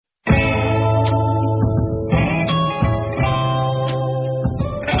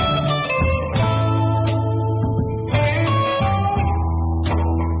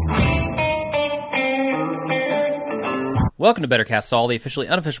Welcome to Better Call Saul, the officially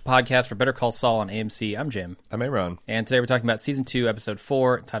unofficial podcast for Better Call Saul on AMC. I'm Jim. I'm Aaron. And today we're talking about Season 2, Episode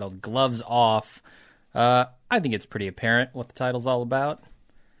 4, entitled Gloves Off. I think it's pretty apparent what the title's all about.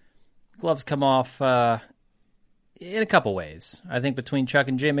 Gloves come off in a couple ways. I think between Chuck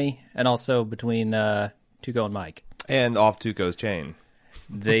and Jimmy, and also between Tuco and Mike. And off Tuco's chain.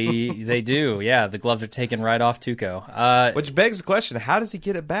 They do, yeah. The gloves are taken right off Tuco. Which begs the question, how does he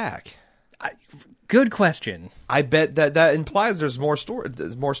get it back? Good question. I bet that implies there's more story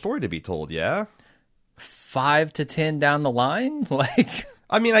to be told, yeah? 5 to 10 down the line?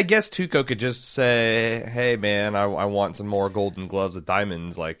 I mean, I guess Tuco could just say, hey, man, I want some more golden gloves with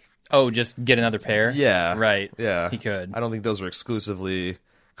diamonds, Oh, just get another pair? Yeah. Right. Yeah. He could. I don't think those were exclusively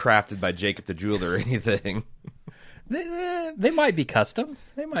crafted by Jacob the Jeweler or anything. They might be custom.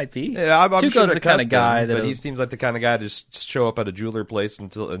 They might be. Yeah, I'm Tuco's sure they're the kind of guy that... But he seems like the kind of guy to just show up at a jeweler place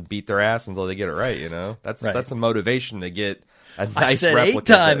and beat their ass until they get it right, you know? That's a motivation to get a nice replica. 8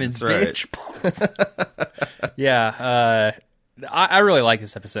 diamonds, bitch. Yeah. I really like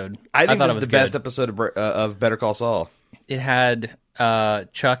this episode. I think this is the good. best episode of Better Call Saul. It had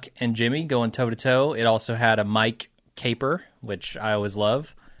Chuck and Jimmy going toe-to-toe. It also had a Mike caper, which I always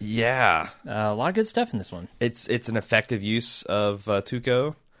love. Yeah. A lot of good stuff in this one. It's an effective use of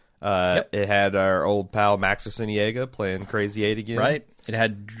Tuco. Yep. It had our old pal Max Arciniega playing Crazy 8 again. Right. It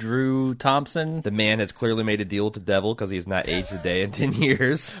had Drew Thompson. The man has clearly made a deal with the devil because he has not aged a day in 10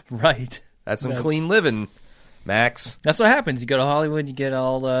 years. Right. That's some clean living, Max. That's what happens. You go to Hollywood, you get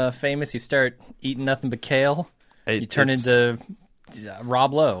all famous, you start eating nothing but kale. You turn into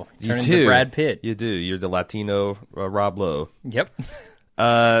Rob Lowe. You turn into Brad Pitt. You do. You're the Latino Rob Lowe. Yep.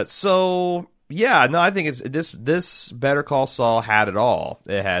 So yeah, no, I think it's this Better Call Saul had it all.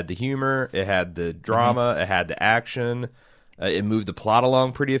 It had the humor, it had the drama, it had the action. It moved the plot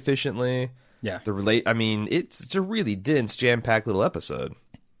along pretty efficiently. Yeah. It's a really dense, jam-packed little episode.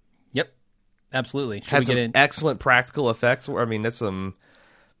 Yep. Absolutely. Had some excellent practical effects. I mean, that's some...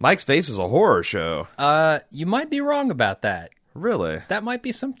 Mike's face is a horror show. You might be wrong about that. Really? That might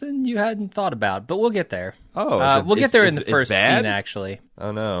be something you hadn't thought about, but we'll get there. Oh, we'll get there in the first scene, actually.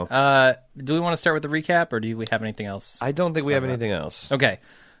 Oh, no. Do we want to start with the recap, or do we have anything else? I don't think we have anything else. Okay,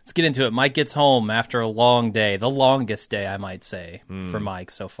 let's get into it. Mike gets home after a long day, the longest day, I might say, for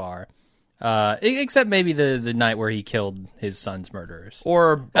Mike so far. Except maybe the night where he killed his son's murderers.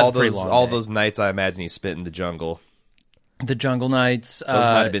 Or That's all those nights I imagine he spent in the jungle. The jungle nights. Those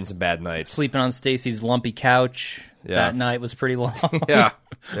might have been some bad nights. Sleeping on Stacy's lumpy couch. Yeah. That night was pretty long. Yeah.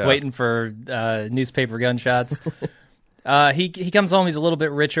 Waiting for newspaper gunshots. He comes home. He's a little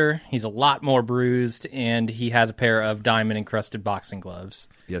bit richer. He's a lot more bruised, and he has a pair of diamond-encrusted boxing gloves.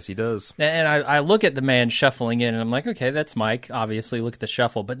 Yes, he does. And I look at the man shuffling in, and I'm like, okay, that's Mike. Obviously, look at the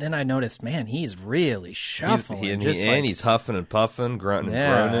shuffle. But then I noticed, man, he's really shuffling. He's huffing and puffing, grunting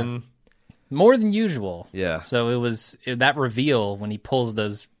and groaning. More than usual. Yeah. So it was that reveal when he pulls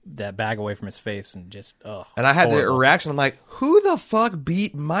that bag away from his face and just, and I had horrible. the reaction, I'm like, who the fuck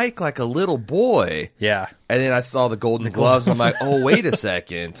beat Mike like a little boy? Yeah. And then I saw the golden gloves, I'm like, oh, wait a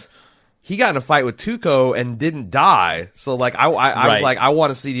second. He got in a fight with Tuco and didn't die. So, like, I was like, I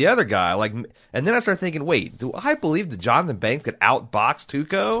want to see the other guy. Like, and then I started thinking, wait, do I believe that Jonathan Banks could outbox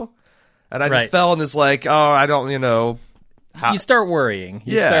Tuco? And I just fell in this, like, oh, I don't, you start worrying.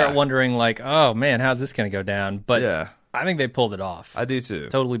 You start wondering, like, oh, man, how's this going to go down? But I think they pulled it off. I do, too.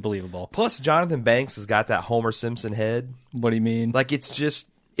 Totally believable. Plus, Jonathan Banks has got that Homer Simpson head. What do you mean? Like, it's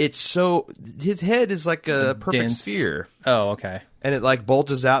so... His head is like a perfect sphere. Oh, okay. And it, like,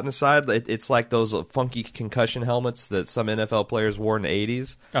 bulges out in the side. It's like those funky concussion helmets that some NFL players wore in the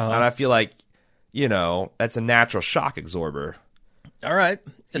 80s. And I feel like, that's a natural shock absorber. All right.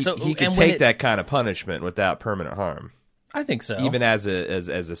 He can take that kind of punishment without permanent harm. I think so. Even as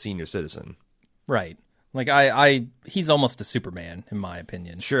a senior citizen. Right. Like, he's almost a Superman, in my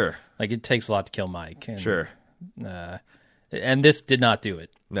opinion. Sure. Like, it takes a lot to kill Mike. And, sure. And this did not do it.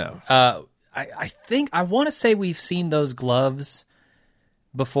 No. I want to say we've seen those gloves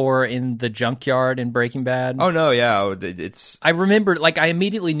before in the junkyard in Breaking Bad. Oh, no, yeah. I remember, like, I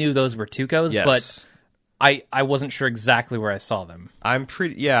immediately knew those were Tuco's, yes. but I wasn't sure exactly where I saw them. I'm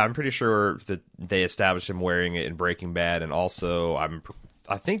pretty sure that they established him wearing it in Breaking Bad, and also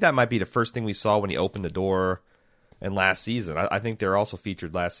I think that might be the first thing we saw when he opened the door in last season. I think they're also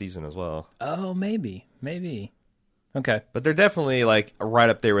featured last season as well. Oh, maybe. Okay. But they're definitely like right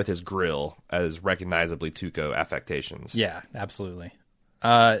up there with his grill as recognizably Tuco affectations. Yeah, absolutely.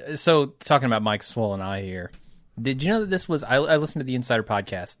 So talking about Mike's swollen eye here, did you know that this was, I listened to the Insider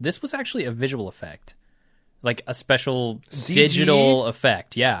podcast, this was actually a visual effect. Like a special CG? digital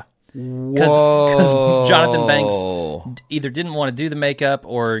effect, yeah. Because Jonathan Banks either didn't want to do the makeup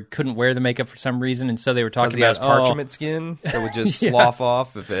or couldn't wear the makeup for some reason, and so they were talking about parchment skin that would just slough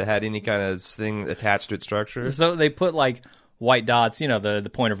off if it had any kind of thing attached to its structure. So they put like white dots,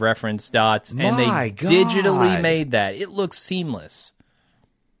 the point of reference dots, and they digitally made that. It looks seamless.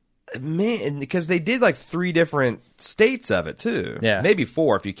 Man, because they did like 3 different states of it too. Yeah, maybe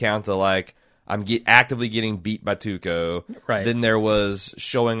 4 if you count the like I'm actively getting beat by Tuco. Right. Then there was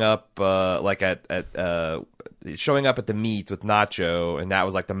showing up showing up at the meet with Nacho, and that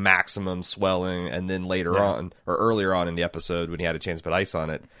was like the maximum swelling. And then later on, or earlier on in the episode, when he had a chance to put ice on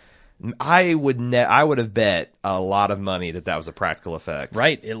it, I would have bet a lot of money that was a practical effect.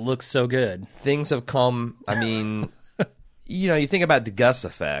 Right. It looks so good. Things have come. I mean, you think about the Gus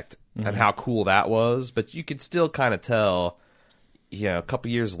effect and how cool that was, but you could still kind of tell. A couple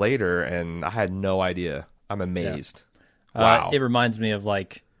years later, and I had no idea. I'm amazed. Yeah. Wow. It reminds me of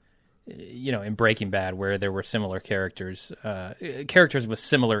like, in Breaking Bad, where there were similar characters with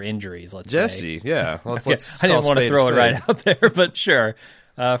similar injuries. Let's say Jesse. Yeah. Let's I didn't want to throw it right out there, but sure.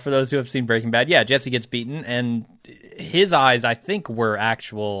 For those who have seen Breaking Bad, yeah, Jesse gets beaten, and his eyes, I think, were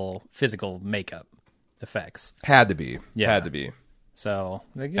actual physical makeup effects. Had to be. Yeah. Had to be. So,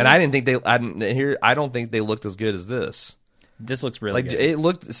 and I don't think they looked as good as this. This looks really good. It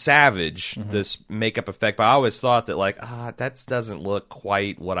looked savage, this makeup effect, but I always thought that that doesn't look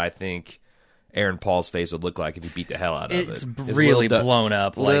quite what I think Aaron Paul's face would look like if he beat the hell out of it. It's really blown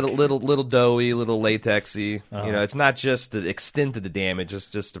up. Little doughy, little latexy. It's not just the extent of the damage, it's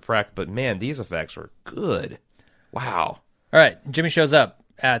just the practice. But man, these effects were good. Wow. All right, Jimmy shows up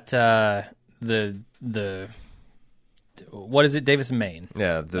at the what is it, Davis and Maine?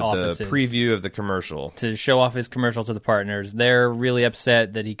 Yeah, the preview of the commercial. To show off his commercial to the partners. They're really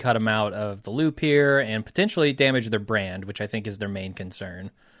upset that he cut them out of the loop here and potentially damaged their brand, which I think is their main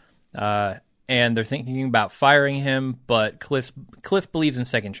concern. And they're thinking about firing him, but Cliff believes in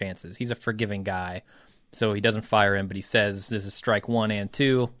second chances. He's a forgiving guy, so he doesn't fire him, but he says this is strike 1 and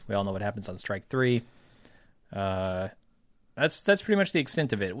 2. We all know what happens on strike 3. That's pretty much the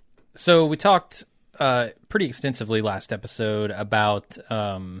extent of it. So we talked pretty extensively last episode about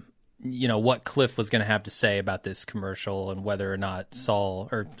what Cliff was going to have to say about this commercial and whether or not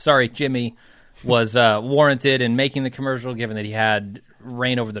Jimmy was warranted in making the commercial, given that he had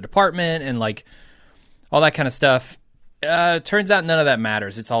reign over the department and like all that kind of stuff. Turns out none of that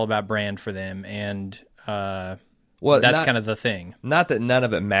matters. It's all about brand for them, and that's kind of the thing. Not that none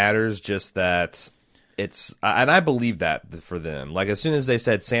of it matters, just that. And I believe that for them. Like, as soon as they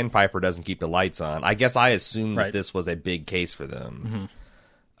said Sandpiper doesn't keep the lights on, I guess I assumed that this was a big case for them.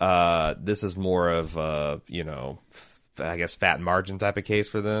 This is more of I guess fat margin type of case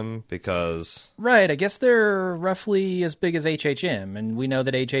for them because... Right, I guess they're roughly as big as HHM, and we know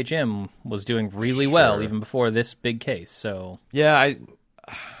that HHM was doing really well even before this big case, so... Yeah,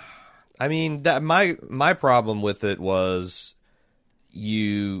 I mean, that my problem with it was...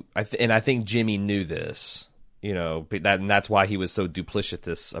 I think Jimmy knew this, and that's why he was so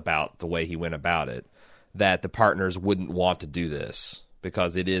duplicitous about the way he went about it, that the partners wouldn't want to do this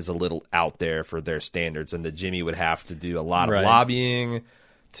because it is a little out there for their standards, and that Jimmy would have to do a lot of lobbying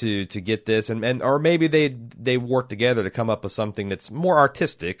to get this, or maybe they work together to come up with something that's more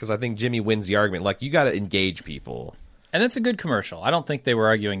artistic, because I think Jimmy wins the argument, like, you got to engage people. And that's a good commercial. I don't think they were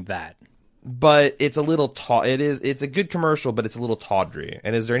arguing that. But it's a little it's a good commercial, but it's a little tawdry.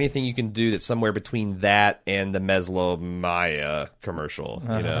 And is there anything you can do that's somewhere between that and the Mesoamerican commercial?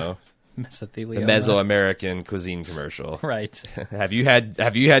 The Mesoamerican cuisine commercial, right? Have you had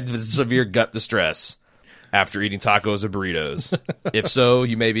severe gut distress after eating tacos or burritos? If so,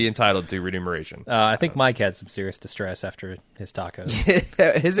 you may be entitled to remuneration. I think Mike had some serious distress after his tacos.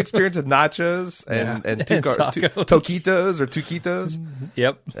 His experience with nachos and toquitos or tuquitos.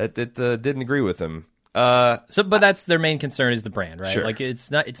 Yep, it didn't agree with him. But that's their main concern is the brand, right? Sure. Like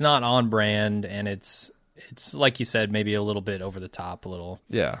it's not on brand, and it's like you said, maybe a little bit over the top, a little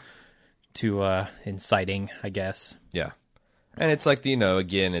too inciting, I guess. Yeah. And it's like,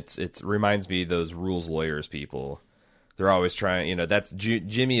 again, it reminds me of those rules lawyers people. They're always trying, that's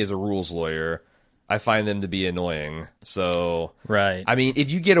Jimmy is a rules lawyer. I find them to be annoying. So, right. I mean, if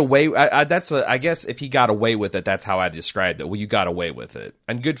you get away, I guess if he got away with it, that's how I described it. Well, you got away with it,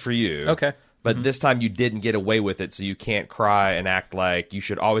 and good for you. Okay. But this time you didn't get away with it, so you can't cry and act like you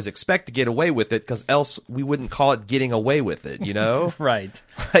should always expect to get away with it, because else we wouldn't call it getting away with it, Right.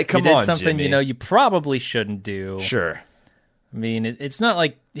 Like, come on, something Jimmy. you probably shouldn't do. Sure. I mean, it's not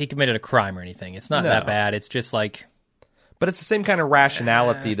like he committed a crime or anything. It's not that bad. It's just like... But it's the same kind of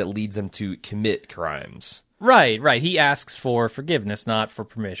rationality that leads him to commit crimes. Right. He asks for forgiveness, not for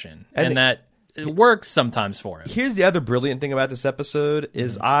permission. And that it works sometimes for him. Here's the other brilliant thing about this episode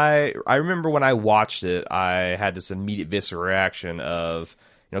is I remember when I watched it, I had this immediate visceral reaction of,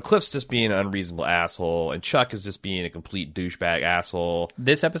 Cliff's just being an unreasonable asshole, and Chuck is just being a complete douchebag asshole.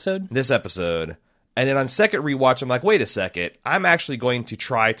 This episode? This episode. And then on second rewatch, I'm like, wait a second. I'm actually going to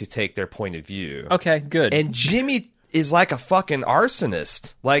try to take their point of view. Okay, good. And Jimmy is like a fucking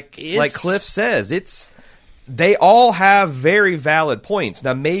arsonist. Like Cliff says. They all have very valid points.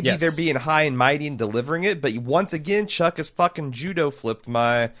 Now, maybe they're being high and mighty and delivering it, but once again, Chuck has fucking judo flipped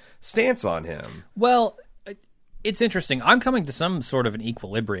my stance on him. Well, it's interesting. I'm coming to some sort of an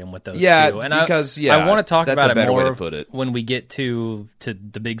equilibrium with those two. And because I want to talk about it more put it. when we get to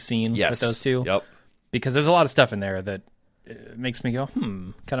the big scene with those two. Yep. Because there's a lot of stuff in there that makes me go,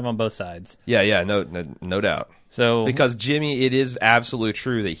 kind of on both sides. Yeah, no doubt. So because Jimmy, it is absolutely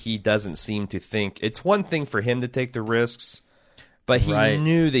true that he doesn't seem to think it's one thing for him to take the risks, but he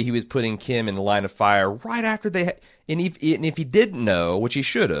knew that he was putting Kim in the line of fire right after they. And if he didn't know, which he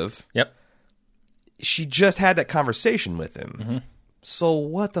should have, she just had that conversation with him. Mm-hmm. So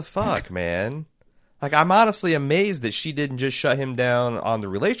what the fuck, man? Like, I'm honestly amazed that she didn't just shut him down on the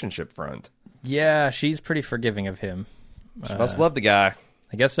relationship front. Yeah, she's pretty forgiving of him. She must love the guy.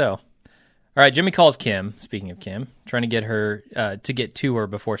 I guess so. All right, Jimmy calls Kim, speaking of Kim, trying to get her to get to her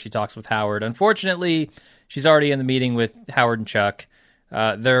before she talks with Howard. Unfortunately, she's already in the meeting with Howard and Chuck.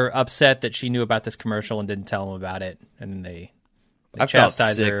 They're upset that she knew about this commercial and didn't tell them about it, and then they I felt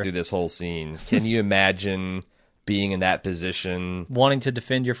sick through this whole scene. Can you imagine being in that position? Wanting to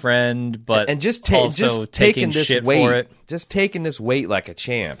defend your friend, but and just also taking this shit weight, for it. Just taking this weight like a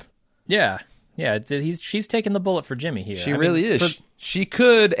champ. Yeah. She's taking the bullet for Jimmy here. She really is. She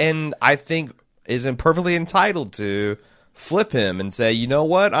could, and I think is perfectly entitled to flip him and say, you know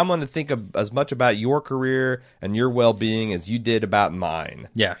what? I'm going to think as much about your career and your well-being as you did about mine.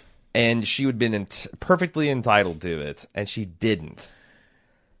 Yeah. And she would have been perfectly entitled to it, and she didn't.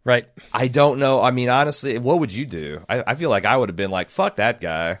 Right. I don't know. I mean, honestly, what would you do? I feel like I would have been like, fuck that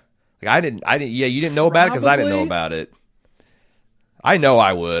guy. Like I didn't. Yeah, you didn't know about it because I didn't know about it. I know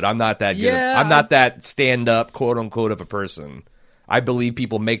I would. I'm not that good. Yeah, I'm not that stand-up, quote-unquote, of a person. I believe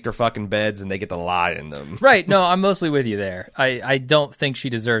people make their fucking beds and they get to lie in them. Right. No, I'm mostly with you there. I don't think she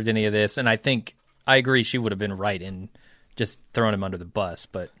deserved any of this, and I agree she would have been right in just throwing him under the bus.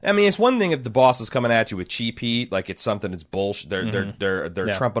 But I mean, it's one thing if the boss is coming at you with cheap heat, like it's something that's bullshit.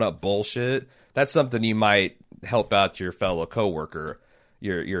 They're trumping up bullshit. That's something you might help out your fellow coworker.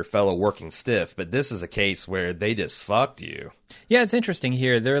 Your fellow working stiff, but this is a case where they just fucked you. Yeah, it's interesting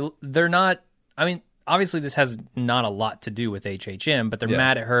here. They're not. I mean, obviously this has not a lot to do with HHM, but they're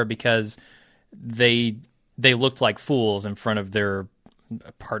mad at her because they looked like fools in front of their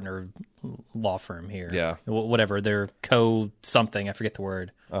partner law firm here. Yeah, whatever their something. I forget the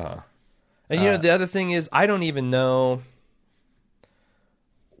word. And the other thing is, I don't even know.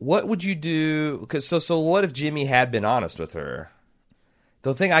 What would you do? Because so what if Jimmy had been honest with her?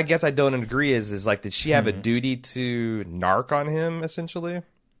 The thing I guess I don't agree is like, did she have a duty to narc on him, essentially?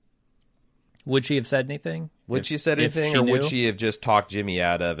 Would she have said anything? Would she have said anything, or would she have just talked Jimmy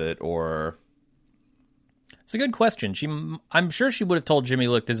out of it, or... It's a good question. I'm sure she would have told Jimmy,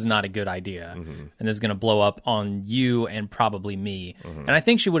 look, this is not a good idea, and this is going to blow up on you and probably me. And I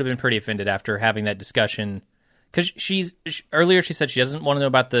think she would have been pretty offended after having that discussion, because earlier she said she doesn't want to know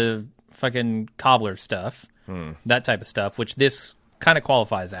about the fucking cobbler stuff, that type of stuff, which this... kind of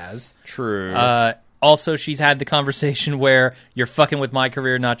qualifies as. True. Also, she's had the conversation where you're fucking with my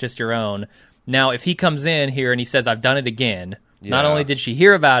career, not just your own. Now, if he comes in here and he says, I've done it again, not only did she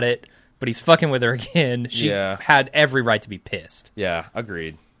hear about it, but he's fucking with her again, she had every right to be pissed. Yeah,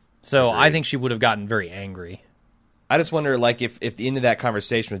 agreed. So I think she would have gotten very angry. I just wonder, like, if the end of that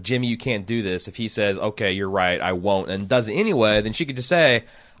conversation with Jimmy, you can't do this, if he says, okay, you're right, I won't, and does it anyway, then she could just say...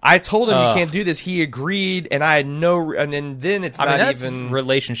 I told him you can't do this. He agreed, and I had no. And then it's that's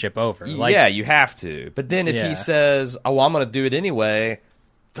relationship over. Yeah, you have to. But then if he says, "Oh, I'm going to do it anyway,"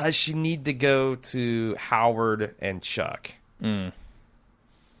 does she need to go to Howard and Chuck? Like,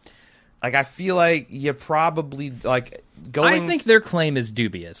 I feel like you probably like going. I think their claim is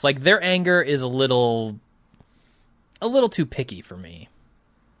dubious. Like their anger is a little too picky for me.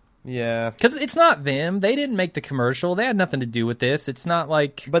 Yeah, because it's not them. They didn't make the commercial. They had nothing to do with this. It's not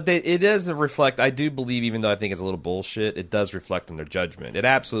like... But it does reflect... I do believe, even though I think it's a little bullshit, it does reflect on their judgment. It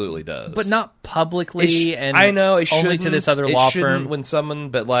absolutely does. But not publicly, and I know, it only to this other law firm. When someone...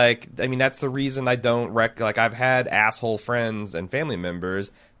 But, like, I mean, that's the reason I don't... Like, I've had asshole friends and family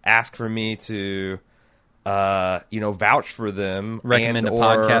members ask for me to vouch for them, recommend a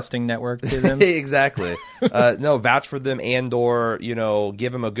podcasting network to them. Exactly. No, vouch for them and or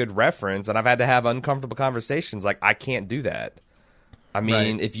give them a good reference. And I've had to have uncomfortable conversations. Like, I can't do that. I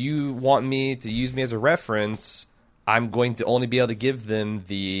mean, if you want me to use me as a reference, I'm going to only be able to give them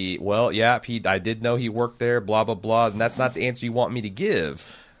I did know he worked there, blah blah blah, and that's not the answer you want me to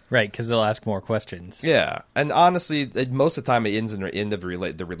give. Right, because they'll ask more questions. Yeah, and honestly, most of the time it ends in the end of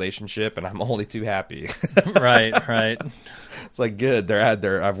the relationship, and I'm only too happy. Right. It's like, good.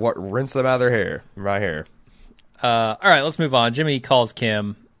 I've rinsed them out of their hair, my hair. All right, let's move on. Jimmy calls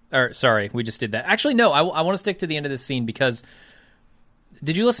Kim. Or sorry, we just did that. Actually, no. I want to stick to the end of this scene because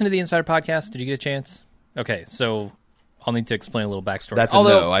did you listen to the Insider podcast? Did you get a chance? Okay, so I'll need to explain a little backstory. That's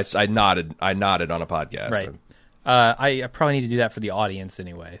no. I nodded on a podcast. Right. I probably need to do that for the audience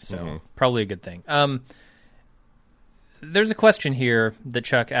anyway, so probably a good thing. There's a question here that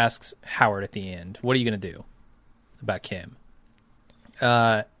Chuck asks Howard at the end. What are you going to do about Kim?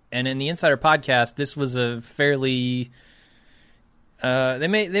 And in the Insider podcast, this was a fairly... They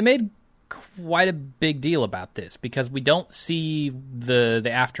made quite a big deal about this because we don't see the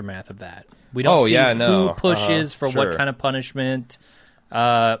aftermath of that. We don't see who pushes for what kind of punishment.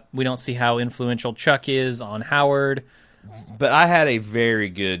 We don't see how influential Chuck is on Howard. But I had a very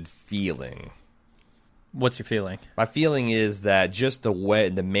good feeling. What's your feeling? My feeling is that just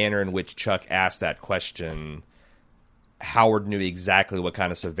the manner in which Chuck asked that question, Howard knew exactly what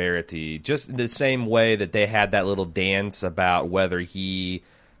kind of severity. Just in the same way that they had that little dance about whether he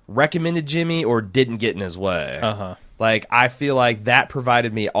recommended Jimmy or didn't get in his way. Like, I feel like that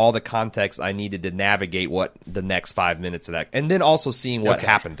provided me all the context I needed to navigate what the next 5 minutes of that, and then also seeing what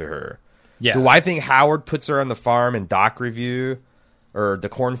happened to her. Yeah. Do I think Howard puts her on the farm in doc review, or the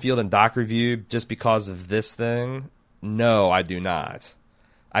cornfield in doc review, just because of this thing? No, I do not.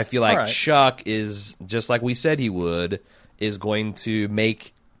 I feel like Chuck is, just like we said he would, is going to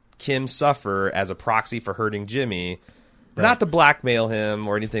make Kim suffer as a proxy for hurting Jimmy. Right. Not to blackmail him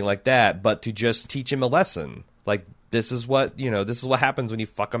or anything like that, but to just teach him a lesson. Like, this is what happens when you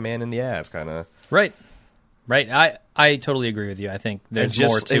fuck a man in the ass, kind of. Right. I totally agree with you. I think there's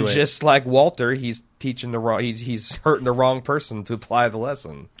more to it. And just like Walter, he's teaching he's hurting the wrong person to apply the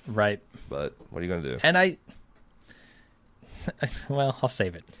lesson. Right. But what are you going to do? And I'll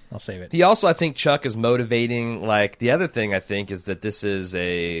save it. He also, I think Chuck is motivating, like, the other thing I think is that this is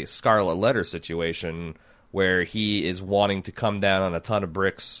a Scarlet Letter situation where he is wanting to come down on a ton of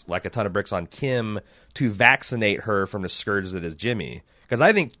bricks on Kim to vaccinate her from the scourge that is Jimmy. Because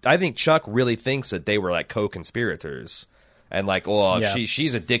I think Chuck really thinks that they were like co-conspirators, and like,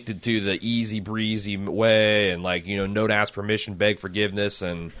 she's addicted to the easy breezy way, and like, don't ask permission, beg forgiveness,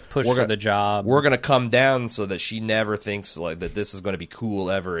 and push for the job. We're gonna come down so that she never thinks like that this is going to be cool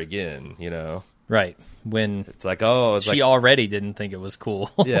ever again. Right. When it's like, she already didn't think it was cool.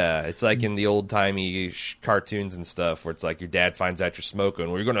 Yeah, it's like in the old-timey cartoons and stuff where it's like your dad finds out you're smoking.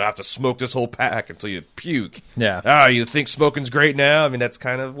 Well, you're going to have to smoke this whole pack until you puke. Yeah. You think smoking's great now? I mean, that's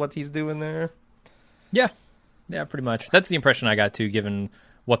kind of what he's doing there. Yeah, pretty much. That's the impression I got, too, given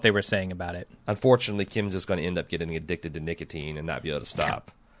what they were saying about it. Unfortunately, Kim's just going to end up getting addicted to nicotine and not be able to stop.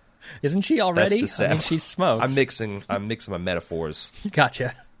 Isn't she already? I mean, she smokes. I'm mixing my metaphors.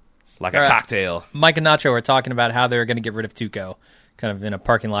 Gotcha. Like a cocktail. Mike and Nacho are talking about how they're going to get rid of Tuco, kind of in a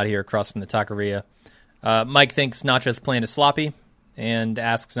parking lot here across from the taqueria. Mike thinks Nacho's plan is sloppy and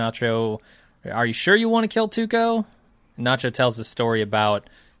asks Nacho, are you sure you want to kill Tuco? Nacho tells the story about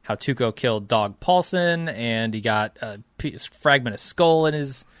how Tuco killed Dog Paulson, and he got a fragment of skull in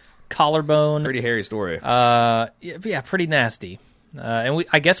his collarbone. Pretty hairy story. Yeah, pretty nasty. And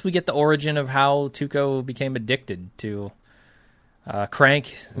I guess we get the origin of how Tuco became addicted to...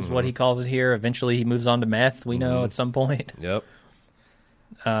 crank is what he calls it here. Eventually he moves on to meth, we know, at some point. Yep.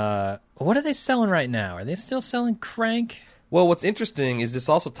 What are they selling right now? Are they still selling crank? Well, what's interesting is this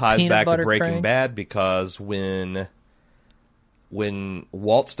also ties back to Breaking Bad, because when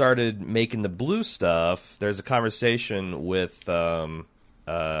Walt started making the blue stuff, there's a conversation with his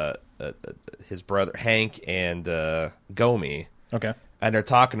brother Hank and Gomi. Okay. And they're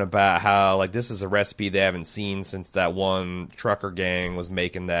talking about how, like, this is a recipe they haven't seen since that one trucker gang was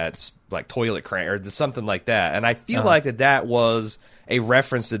making that, like, toilet crank or something like that. And I feel like that was a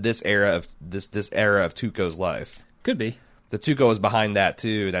reference to this era of this era of Tuco's life. Could be. The Tuco was behind that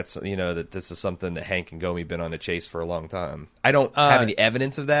too. That's that this is something that Hank and Gomi been on the chase for a long time. I don't have any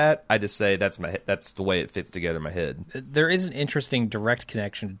evidence of that. I just say that's the way it fits together in my head. There is an interesting direct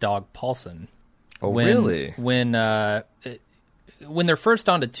connection to Dog Paulson. Oh, really? When they're first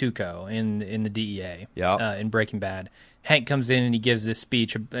on to Tuco in the DEA, in Breaking Bad, Hank comes in and he gives this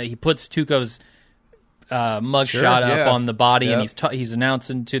speech. He puts Tuco's mugshot up on the body, and he's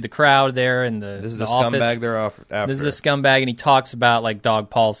announcing to the crowd there in the this is the office. scumbag they're after. This is a scumbag, and he talks about like Dog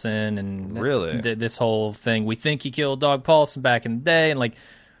Paulson and really this whole thing. We think he killed Dog Paulson back in the day, and like,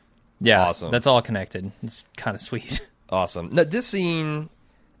 yeah, awesome. That's all connected. It's kind of sweet. Awesome. Now, this scene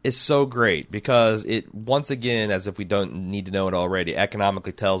is so great because it, once again, as if we don't need to know it already,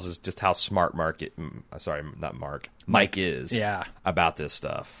 economically tells us just how smart Mike is about this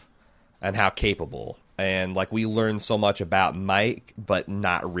stuff and how capable. And like we learn so much about Mike, but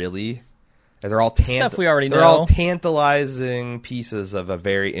not really. And they're all stuff we already know. They're all tantalizing pieces of a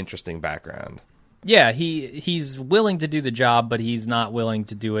very interesting background. Yeah, he's willing to do the job, but he's not willing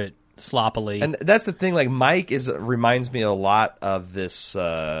to do it sloppily. And that's the thing. Like Mike reminds me a lot of this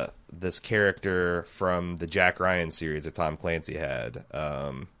this character from the Jack Ryan series that Tom Clancy had.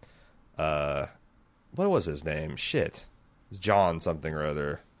 What was his name? Shit, it's John something or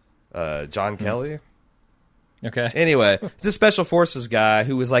other. John Kelly. Okay. Anyway, it's a special forces guy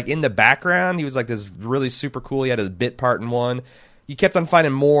who was like in the background. He was like this really super cool. He had a bit part in one. You kept on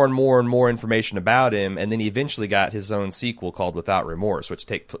finding more and more and more information about him, and then he eventually got his own sequel called Without Remorse, which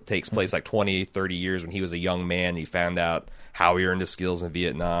takes place like 20, 30 years when he was a young man. He found out how he earned his skills in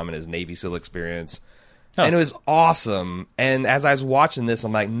Vietnam and his Navy SEAL experience. Oh. And it was awesome. And as I was watching this,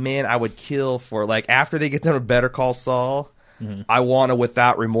 I'm like, man, I would kill for, like, after they get done with Better Call Saul, I want a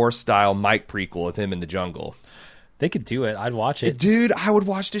Without Remorse style Mike prequel of him in the jungle. They could do it. I'd watch it. Dude, I would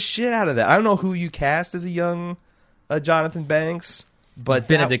watch the shit out of that. I don't know who you cast as a young Jonathan Banks, but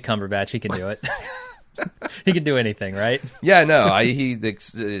Benedict Cumberbatch, he can do it. He can do anything, right? Yeah, no, I think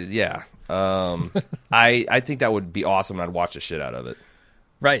that would be awesome, and I'd watch the shit out of it.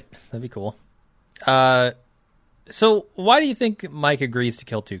 Right, that'd be cool. So why do you think Mike agrees to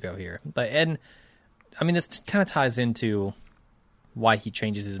kill Tuco here? And I mean, this kind of ties into why he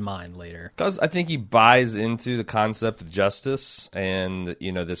changes his mind later. Because I think he buys into the concept of justice and,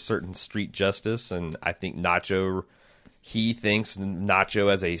 you know, this certain street justice. And I think he thinks Nacho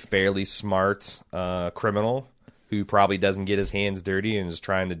as a fairly smart criminal who probably doesn't get his hands dirty and is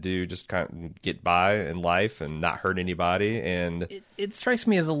trying to just kind of get by in life and not hurt anybody. And it strikes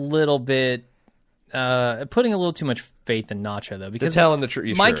me as a little bit putting a little too much faith in Nacho, though, because telling the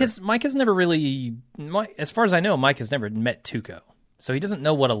truth. Mike has never really, as far as I know, Mike has never met Tuco. So he doesn't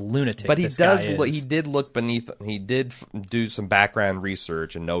know what a lunatic but this guy is. He did look beneath. He did do some background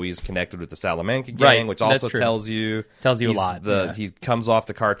research and know he's connected with the Salamanca gang, right, which also tells you a lot. He comes off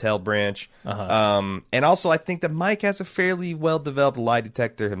the cartel branch. And also, I think that Mike has a fairly well developed lie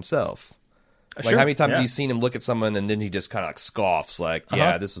detector himself. Like how many times have you seen him look at someone and then he just kind of like scoffs, like,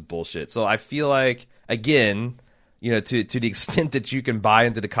 "Yeah, this is bullshit." So I feel like, again, you know, to the extent that you can buy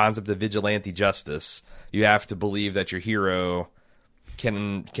into the concept of vigilante justice, you have to believe that your hero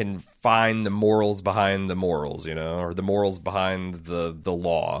can find the morals behind the morals, you know, or the morals behind the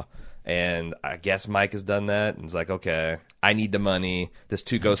law. And I guess Mike has done that, and it's like, okay, I need the money. This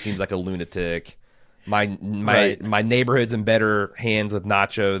Tuco seems like a lunatic. My neighborhood's in better hands with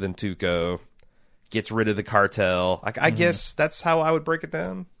Nacho than Tuco. Gets rid of the cartel. I guess that's how I would break it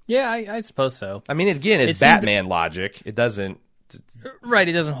down. Yeah, I suppose so. I mean, again, it's Batman logic. It doesn't... Right,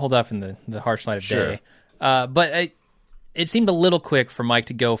 it doesn't hold up in the harsh light of day. But it seemed a little quick for Mike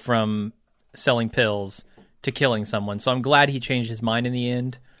to go from selling pills to killing someone. So I'm glad he changed his mind in the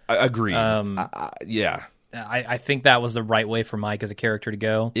end. Agreed. Yeah. I think that was the right way for Mike as a character to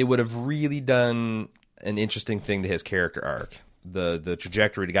go. It would have really done an interesting thing to his character arc. The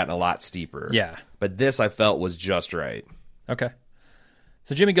trajectory had gotten a lot steeper. Yeah. But this, I felt, was just right. Okay.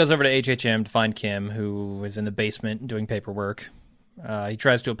 So Jimmy goes over to HHM to find Kim, who is in the basement doing paperwork. He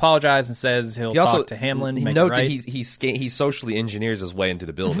tries to apologize and says he'll talk to Hamlin. Note that he socially engineers his way into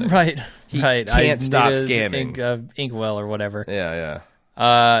the building. Right. He can't stop scamming. Inkwell or whatever. Yeah.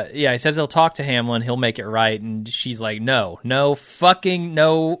 He says he'll talk to Hamlin. He'll make it right. And she's like, no fucking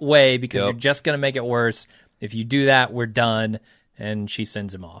no way, because you're just going to make it worse. If you do that, we're done. And she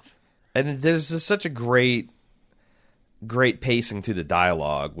sends him off. And there's just such a great pacing to the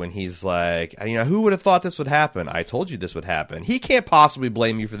dialogue when he's like, you know, who would have thought this would happen? I told you this would happen. He can't possibly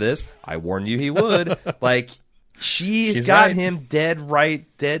blame you for this. I warned you he would. Like, she's got him dead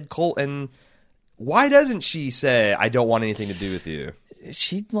cold. And why doesn't she say, I don't want anything to do with you?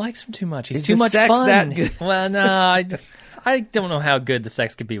 She likes him too much. He's too much fun. That good? Well, no, I don't know how good the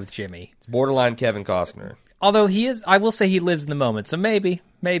sex could be with Jimmy. It's borderline Kevin Costner. Although I will say he lives in the moment, so maybe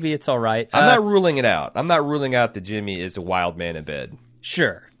it's all right. I'm not ruling it out. I'm not ruling out that Jimmy is a wild man in bed.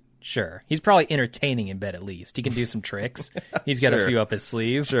 Sure. He's probably entertaining in bed at least. He can do some tricks. He's got a few up his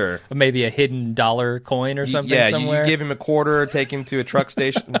sleeve. Sure. Maybe a hidden dollar coin or something somewhere. You give him a quarter, take him to a truck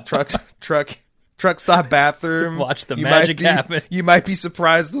station, truck truck stop bathroom. Watch the magic happen. You might be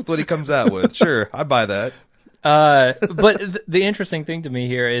surprised with what he comes out with. Sure, I buy that. But the interesting thing to me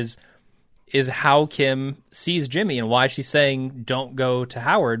here is how Kim sees Jimmy and why she's saying don't go to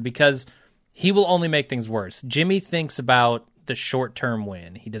Howard, because he will only make things worse. Jimmy thinks about the short-term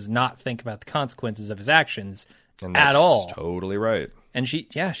win. He does not think about the consequences of his actions at all. Totally right. And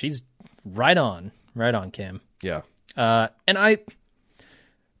she's right on Kim. Yeah. And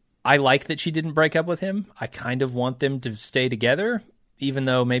I like that she didn't break up with him. I kind of want them to stay together, even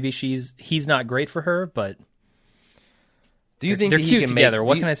though maybe he's not great for her, but do you think they're cute together?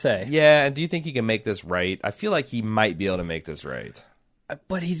 What can I say? Yeah, and do you think he can make this right? I feel like he might be able to make this right.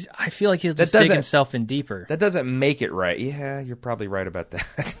 But I feel like he'll just dig himself in deeper. That doesn't make it right. Yeah, you're probably right about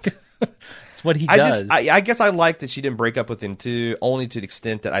that. It's what he does. I guess I like that she didn't break up with him too, only to the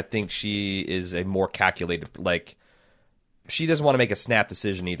extent that I think she is a more calculated, like, she doesn't want to make a snap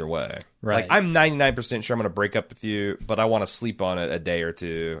decision either way. Right. Like, I'm 99% sure I'm going to break up with you, but I want to sleep on it a day or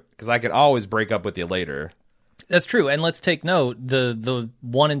two, because I can always break up with you later. That's true, and let's take note, the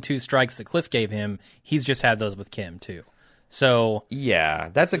 1 and 2 strikes that Cliff gave him, he's just had those with Kim too. So yeah,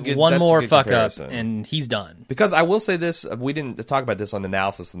 that's a good one more fuck comparison. Up, and he's done. Because I will say this: we didn't talk about this on the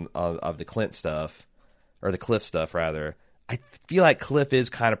analysis of the Clint stuff, or the Cliff stuff, rather. I feel like Cliff is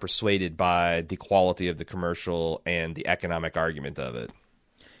kind of persuaded by the quality of the commercial and the economic argument of it.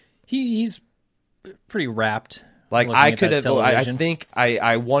 He's pretty rapt. Like, I could have.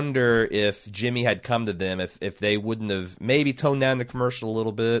 I wonder if Jimmy had come to them, if they wouldn't have maybe toned down the commercial a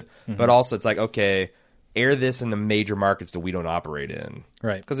little bit, but also it's like, okay, air this in the major markets that we don't operate in.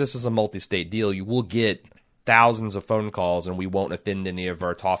 Right. Because this is a multi-state deal. You will get thousands of phone calls, and we won't offend any of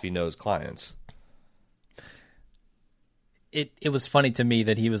our toffee-nosed clients. It was funny to me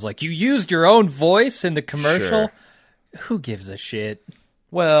that he was like, you used your own voice in the commercial? Sure. Who gives a shit?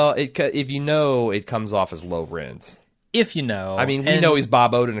 Well, if you know, it comes off as low rent. If you know. I mean, we know he's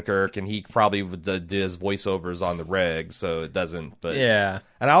Bob Odenkirk, and he probably did his voiceovers on the reg, so it doesn't. But yeah.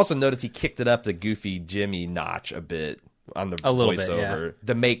 And I also noticed he kicked it up the goofy Jimmy notch a bit on the voiceover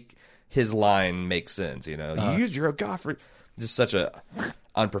to make his line make sense. You know, you used your own Godfrey. Just such a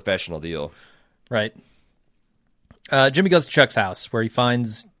unprofessional deal. Right. Jimmy goes to Chuck's house, where he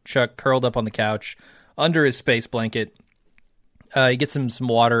finds Chuck curled up on the couch under his space blanket. He gets him some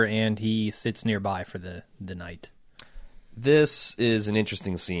water, and he sits nearby for the night. This is an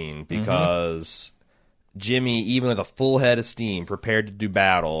interesting scene because Jimmy, even with a full head of steam, prepared to do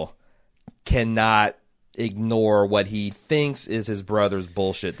battle, cannot ignore what he thinks is his brother's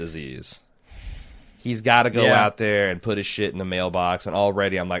bullshit disease. He's got to go out there and put his shit in the mailbox, and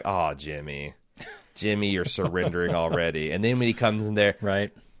already I'm like, oh, Jimmy, you're surrendering already. And then when he comes in there,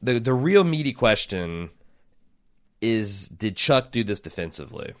 right, the real meaty question is, did Chuck do this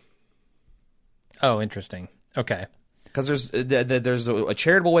defensively? Oh, interesting. Okay. Because there's a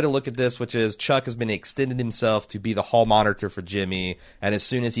charitable way to look at this, which is Chuck has been extending himself to be the hall monitor for Jimmy, and as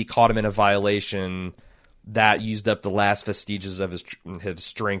soon as he caught him in a violation, that used up the last vestiges of his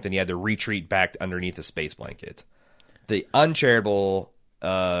strength, and he had to retreat back underneath the space blanket. The uncharitable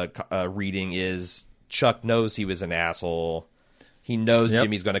reading is Chuck knows he was an asshole. He knows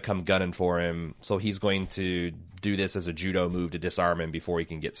Jimmy's going to come gunning for him, so he's going to do this as a judo move to disarm him before he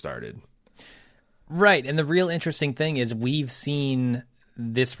can get started. Right, and the real interesting thing is we've seen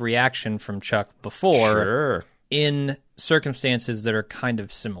this reaction from Chuck before in circumstances that are kind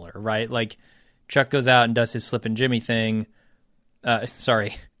of similar, right? Like, Chuck goes out and does his slip and Jimmy thing.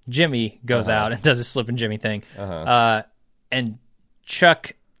 Jimmy goes out and does his slip and Jimmy thing. And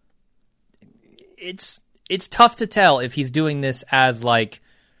Chuck, it's tough to tell if he's doing this as, like,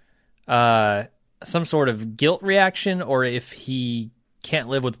 some sort of guilt reaction, or if he can't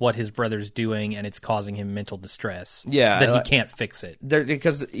live with what his brother's doing and it's causing him mental distress. Yeah. That he can't fix it.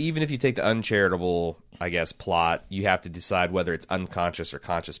 Because even if you take the uncharitable, I guess, plot, you have to decide whether it's unconscious or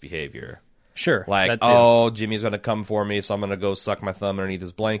conscious behavior. Sure. Like, Jimmy's going to come for me, so I'm going to go suck my thumb underneath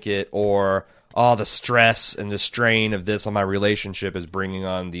his blanket. Or, the stress and the strain of this on my relationship is bringing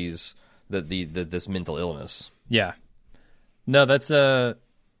on this mental illness. Yeah. No, that's a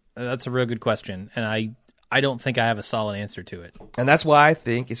real good question. And I don't think I have a solid answer to it. And that's why I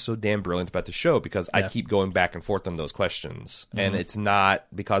think it's so damn brilliant about the show, because I keep going back and forth on those questions. And it's not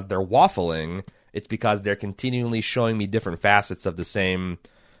because they're waffling, it's because they're continually showing me different facets of the same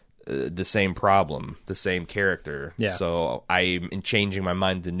problem, the same character. Yeah. So I'm changing my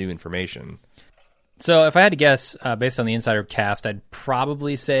mind to new information. So if I had to guess, based on the Insider cast, I'd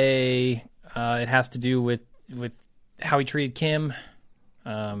probably say it has to do with how he treated Kim.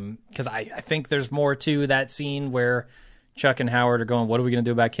 Because I think there's more to that scene where Chuck and Howard are going, what are we going to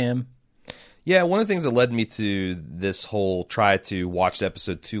do about Kim? Yeah, one of the things that led me to this whole try to watch the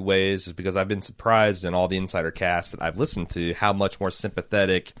episode 2 ways is because I've been surprised in all the insider casts that I've listened to how much more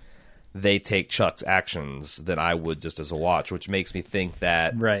sympathetic they take Chuck's actions than I would just as a watch, which makes me think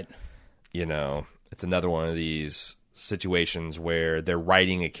that, Right. It's another one of these situations where they're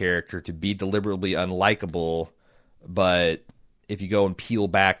writing a character to be deliberately unlikable, but if you go and peel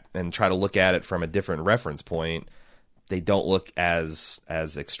back and try to look at it from a different reference point, they don't look as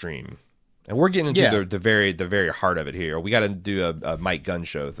extreme. And we're getting into the very heart of it here. We got to do a Mike Gunn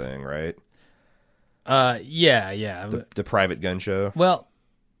show thing, right? Yeah. The private gun show. Well,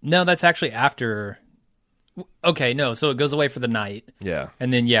 no, that's actually after. Okay, no, so it goes away for the night. Yeah.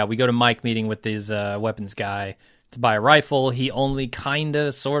 And then, we go to Mike meeting with his weapons guy to buy a rifle. He only kind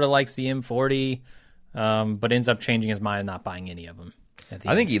of, sort of likes the M40, but ends up changing his mind and not buying any of them.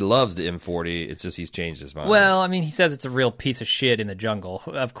 I think he loves the M40. It's just he's changed his mind. Well, I mean, he says it's a real piece of shit in the jungle.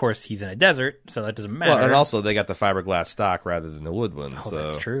 Of course, he's in a desert, so that doesn't matter. Well, and also they got the fiberglass stock rather than the wood one. Oh, so.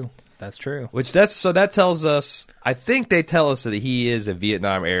 That's true. That's true. That tells us. I think they tell us that he is a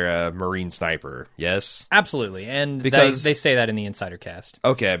Vietnam era Marine sniper. Yes, absolutely, and because they say that in the insider cast.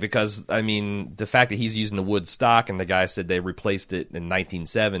 Okay, because I mean the fact that he's using the wood stock and the guy said they replaced it in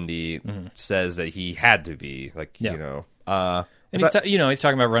 1970 says that he had to be And he's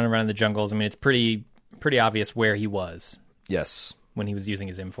talking about running around in the jungles. I mean, it's pretty obvious where he was. Yes, when he was using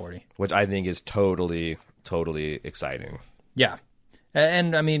his M40, which I think is totally exciting. Yeah.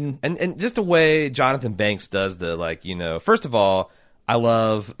 And I mean, and just the way Jonathan Banks does first of all, I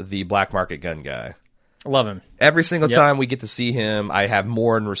love the black market gun guy. I love him. Every single time we get to see him, I have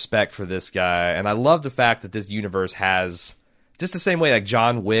more in respect for this guy, and I love the fact that this universe has just the same way like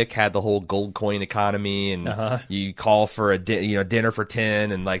John Wick had the whole gold coin economy, and you call for a dinner for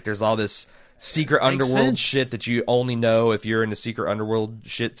 10, and like there's all this secret underworld shit that you only know if you're into secret underworld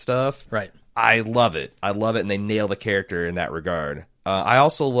shit stuff. Right. I love it, and they nail the character in that regard. I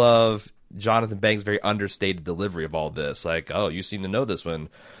also love Jonathan Banks' very understated delivery of all this. Like, oh, you seem to know this one.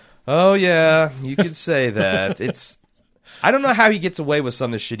 Oh, yeah, you could say that. I don't know how he gets away with some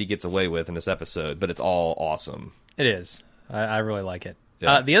of the shit he gets away with in this episode, but it's all awesome. It is. I really like it.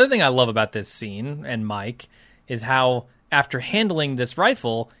 Yeah. The other thing I love about this scene and Mike is how after handling this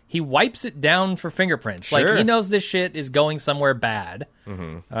rifle, he wipes it down for fingerprints. Sure. Like, he knows this shit is going somewhere bad.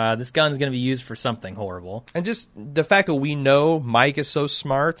 Mm-hmm. This gun's going to be used for something horrible. And just the fact that we know Mike is so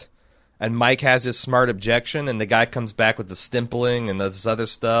smart, and Mike has this smart objection, and the guy comes back with the stimpling and this other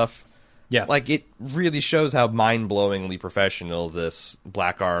stuff. Yeah. Like, it really shows how mind-blowingly professional this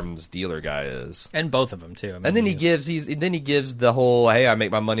Black Arms dealer guy is. And both of them, too. I mean, and then he gives the whole, hey, I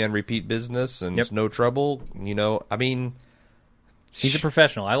make my money on repeat business, and it's no trouble. I mean... He's a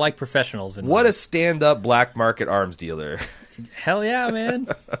professional. I like professionals. What a stand-up black market arms dealer. Hell yeah, man.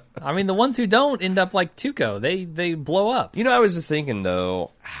 I mean, the ones who don't end up like Tuco. They blow up. I was just thinking,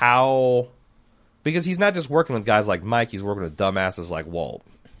 though, because he's not just working with guys like Mike, he's working with dumbasses like Walt.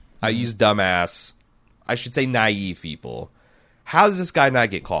 I use dumbass. I should say naive people. How does this guy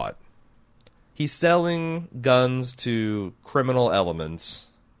not get caught? He's selling guns to criminal elements.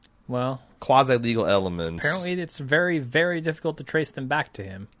 Well... quasi-legal elements. Apparently, it's very, very difficult to trace them back to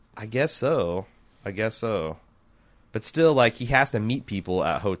him. I guess so. But still, like, he has to meet people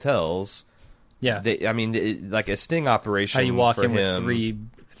at hotels. Yeah. Like a sting operation. How do you walk for in him. with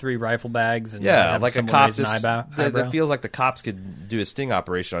three rifle bags? And like a cop. That feels like the cops could do a sting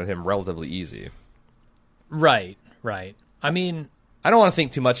operation on him relatively easy. Right. I mean, I don't want to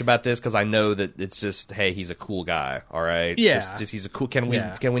think too much about this because I know that it's just, hey, he's a cool guy. All right. Yeah. Just he's a cool. Can we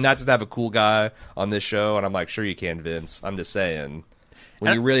not just have a cool guy on this show? And I'm like, sure you can, Vince. I'm just saying.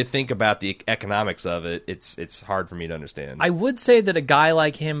 When you really think about the economics of it, it's hard for me to understand. I would say that a guy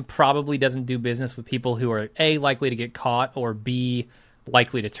like him probably doesn't do business with people who are A, likely to get caught, or B,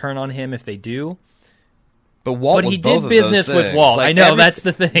 likely to turn on him if they do. But he did business with Walt. Like, I know, that's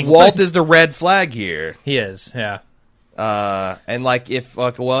the thing. Walt is the red flag here. He is, yeah. And like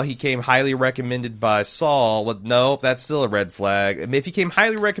he came highly recommended by Saul. Well, no, that's still a red flag. I mean, if he came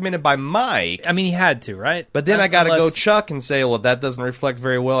highly recommended by Mike, I mean, he had to, right? But then I got to go Chuck and say, well, that doesn't reflect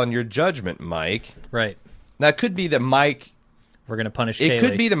very well on your judgment, Mike. Right. Now it could be that Mike. We're gonna punish. It Kaylee.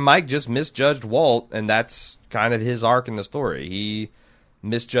 could be that Mike just misjudged Walt, and that's kind of his arc in the story. He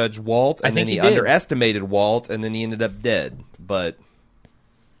misjudged Walt, and then he underestimated Walt, and then he ended up dead. But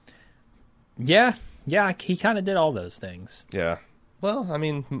yeah, he kind of did all those things. Yeah. Well, I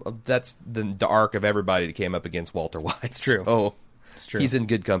mean, that's the arc of everybody that came up against Walter White. It's true. Oh, it's true. He's in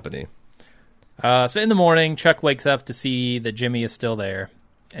good company. So in the morning, Chuck wakes up to see that Jimmy is still there,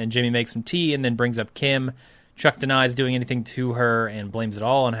 and Jimmy makes some tea and then brings up Kim. Chuck denies doing anything to her and blames it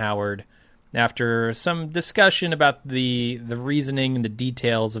all on Howard. After some discussion about the reasoning and the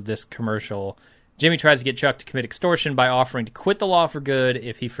details of this commercial, Jimmy tries to get Chuck to commit extortion by offering to quit the law for good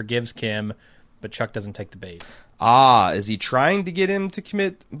if he forgives Kim, but Chuck doesn't take the bait. Is he trying to get him to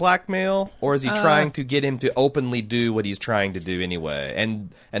commit blackmail, or is he trying to get him to openly do what he's trying to do anyway?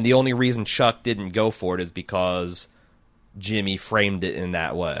 And the only reason Chuck didn't go for it is because Jimmy framed it in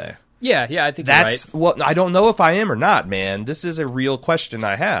that way. Yeah, I think that's you're right. Well, I don't know if I am or not, man. This is a real question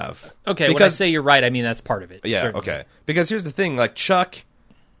I have. Okay, because, when I say you're right, I mean that's part of it. Yeah, certainly. Okay. Because here's the thing, like Chuck,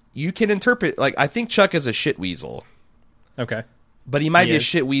 you can interpret, like, I think Chuck is a shit weasel. Okay. But he might be a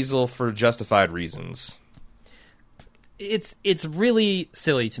shit weasel for justified reasons. It's really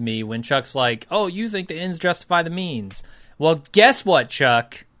silly to me when Chuck's like, oh, you think the ends justify the means. Well, guess what,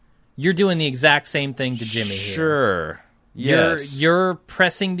 Chuck? You're doing the exact same thing to Jimmy here. Sure. Yes. You're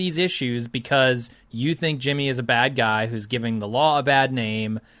pressing these issues because you think Jimmy is a bad guy who's giving the law a bad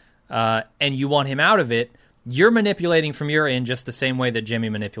name, and you want him out of it. You're manipulating from your end just the same way that Jimmy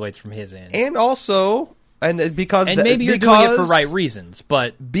manipulates from his end. And also, because maybe you're doing it for right reasons,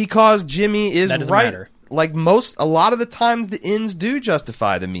 but because Jimmy is that doesn't right. Matter. Like a lot of the times, the ends do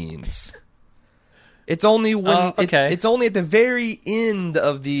justify the means. It's only when it's only at the very end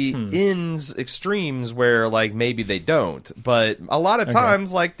of the ends extremes where like maybe they don't. But a lot of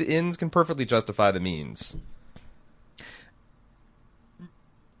times, like the ends can perfectly justify the means.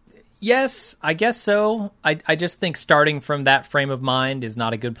 Yes, I guess so. I just think starting from that frame of mind is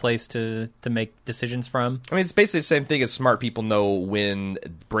not a good place to make decisions from. I mean, it's basically the same thing as smart people know when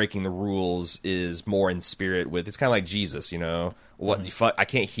breaking the rules is more in spirit with. It's kind of like Jesus, you know. I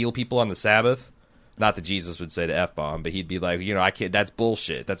can't heal people on the Sabbath. Not that Jesus would say the F-bomb, but he'd be like, you know, I can't. That's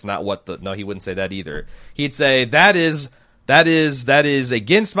bullshit. That's not what no, he wouldn't say that either. He'd say that is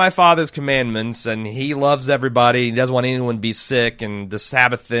against my Father's commandments, and he loves everybody. He doesn't want anyone to be sick, and the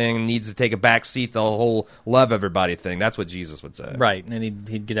Sabbath thing needs to take a back seat. The whole love everybody thing. That's what Jesus would say. Right, and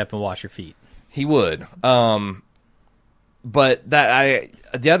he'd get up and wash your feet. He would. But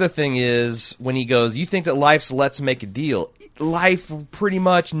the other thing is when he goes, you think that life's let's make a deal. Life, pretty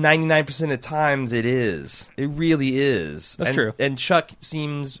much 99% of the times, it is. It really is. That's true. And Chuck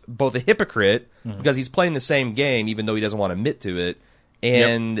seems both a hypocrite because he's playing the same game, even though he doesn't want to admit to it,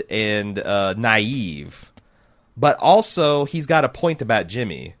 and naive. But also, he's got a point about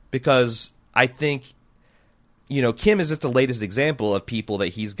Jimmy because I think, you know, Kim is just the latest example of people that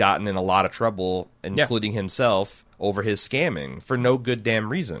he's gotten in a lot of trouble, including himself, over his scamming for no good damn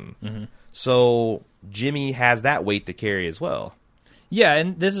reason. Mm-hmm. So Jimmy has that weight to carry as well. Yeah,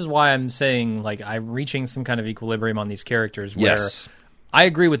 and this is why I'm saying, like, I'm reaching some kind of equilibrium on these characters where I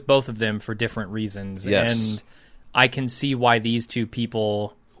agree with both of them for different reasons. Yes. And I can see why these two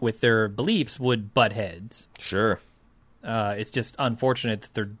people, with their beliefs, would butt heads. Sure. It's just unfortunate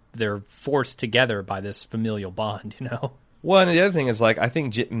that they're forced together by this familial bond, you know? Well, and the other thing is, like, I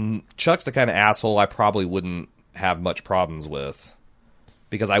think Chuck's the kind of asshole I probably wouldn't have much problems with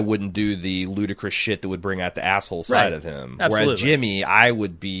because I wouldn't do the ludicrous shit that would bring out the asshole side of him. Absolutely. Whereas Jimmy, I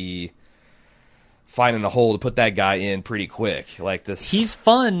would be finding a hole to put that guy in pretty quick. Like this, he's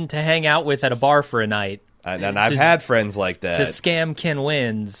fun to hang out with at a bar for a night. And I've had friends like that. To scam Ken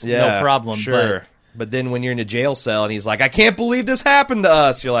Wins, no problem. Sure. But then when you're in a jail cell and he's like, I can't believe this happened to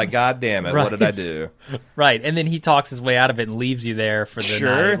us, you're like, God damn it, what did I do? Right, and then he talks his way out of it and leaves you there for the night.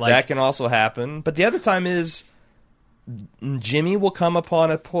 Sure, that can also happen. But the other time is Jimmy will come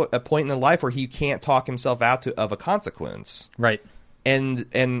upon a point in life where he can't talk himself out of a consequence. Right. And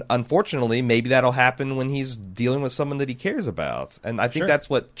unfortunately, maybe that'll happen when he's dealing with someone that he cares about. And I think that's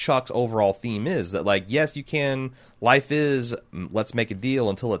what Chuck's overall theme is. That, like, yes, you can. Life is, let's make a deal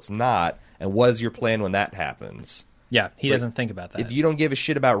until it's not. And what is your plan when that happens? Yeah, he doesn't think about that. If you don't give a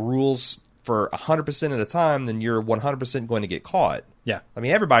shit about rules for 100% of the time, then you're 100% going to get caught. Yeah. I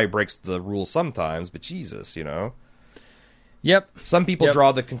mean, everybody breaks the rules sometimes, but Jesus, you know? Yep. Some people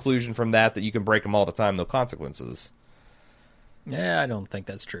draw the conclusion from that you can break them all the time, no consequences. Yeah, I don't think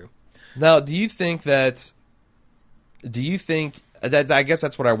that's true. Now, do you think that I guess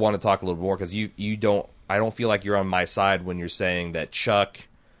that's what I want to talk a little more, because I don't feel like you're on my side when you're saying that Chuck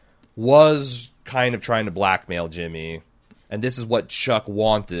was kind of trying to blackmail Jimmy, and this is what Chuck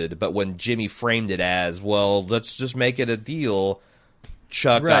wanted, but when Jimmy framed it as, well, let's just make it a deal,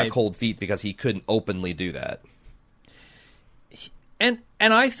 Chuck got cold feet because he couldn't openly do that. And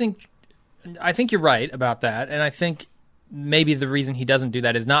I think you're right about that, and I think maybe the reason he doesn't do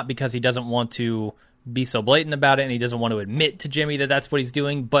that is not because he doesn't want to be so blatant about it and he doesn't want to admit to Jimmy that that's what he's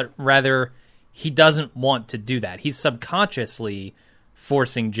doing, but rather he doesn't want to do that. He's subconsciously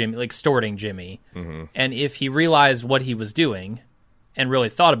forcing Jimmy, like extorting Jimmy. Mm-hmm. And if he realized what he was doing, and really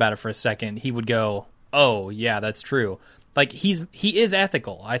thought about it for a second, he would go, "Oh, yeah, that's true." Like he is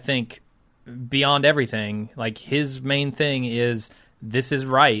ethical. I think beyond everything, like his main thing is this is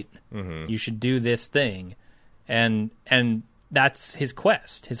right. Mm-hmm. You should do this thing, and that's his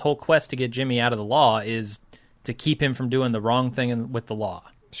quest. His whole quest to get Jimmy out of the law is to keep him from doing the wrong thing with the law.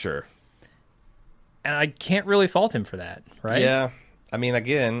 Sure. And I can't really fault him for that, right? Yeah. I mean,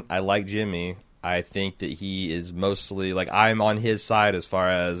 again, I like Jimmy. I think that he is mostly, like, I'm on his side as far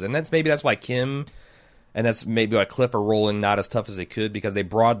as, and that's why Kim and that's maybe why Cliff are rolling not as tough as they could, because they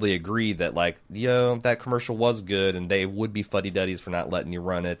broadly agree that, like, that commercial was good and they would be fuddy-duddies for not letting you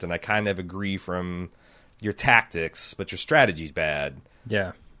run it. And I kind of agree from your tactics, but your strategy's bad.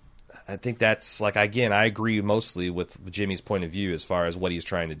 Yeah. I think that's, like, again, I agree mostly with Jimmy's point of view as far as what he's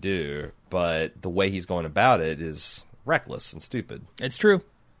trying to do, but the way he's going about it is reckless and stupid. It's true.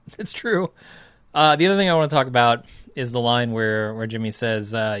 It's true. The other thing I want to talk about is the line where Jimmy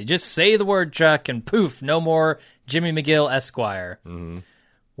says, just say the word, Chuck, and poof, no more Jimmy McGill Esquire. Mm-hmm.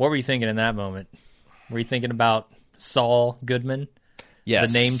 What were you thinking in that moment? Were you thinking about Saul Goodman?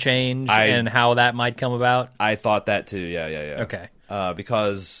 Yes. The name change and how that might come about? I thought that too, yeah. Okay.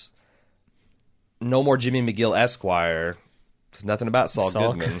 Because no more Jimmy McGill Esquire. There's nothing about Saul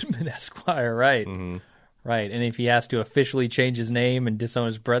Goodman Esquire, right. Mm-hmm. Right, and if he has to officially change his name and disown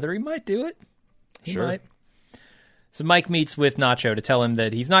his brother, he might do it. He might. So Mike meets with Nacho to tell him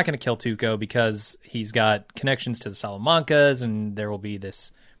that he's not going to kill Tuco because he's got connections to the Salamancas and there will be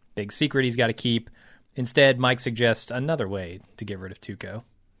this big secret he's got to keep. Instead, Mike suggests another way to get rid of Tuco.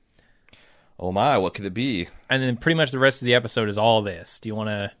 Oh my, what could it be? And then pretty much the rest of the episode is all this. Do you want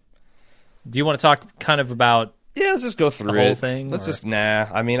to talk kind of about Yeah, let's just go through the whole thing? Let's just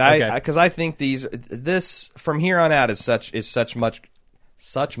I mean, because I think this from here on out is such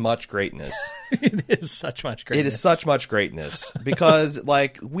much greatness. It is such much greatness. It is such much greatness because,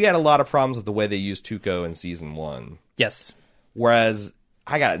 like, we had a lot of problems with the way they used Tuco in season 1. Yes. Whereas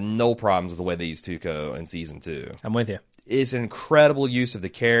I got no problems with the way they used Tuco in season 2. I'm with you. It's an incredible use of the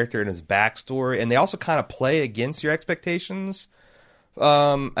character and his backstory, and they also kind of play against your expectations.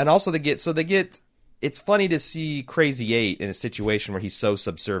 And also they get. It's funny to see Crazy 8 in a situation where he's so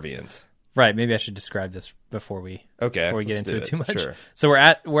subservient. Right. Maybe I should describe this before we get into it too much. Sure. So we're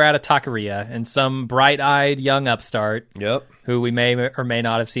at a taqueria, and some bright-eyed young upstart, who we may or may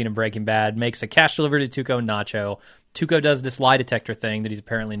not have seen in Breaking Bad, makes a cash delivery to Tuco and Nacho. Tuco does this lie detector thing that he's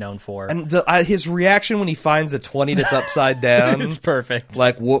apparently known for. And his reaction when he finds the 20 that's upside down. It's perfect.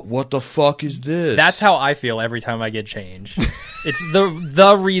 Like, what the fuck is this? That's how I feel every time I get change. It's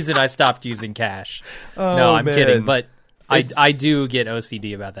the reason I stopped using cash. No, I'm kidding. But I do get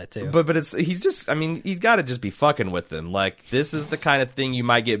OCD about that too. But he's just, I mean, he's got to just be fucking with them. Like, this is the kind of thing you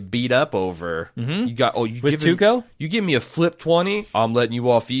might get beat up over. Mm-hmm. With Tuco? You give me a flip 20, I'm letting you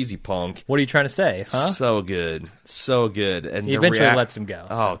off easy, punk. What are you trying to say, huh? So good. So good. And he eventually lets him go.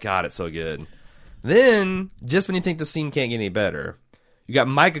 Oh, God, it's so good. Then, just when you think the scene can't get any better, you got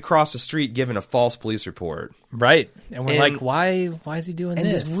Mike across the street giving a false police report. Right. And we're like, why is he doing this?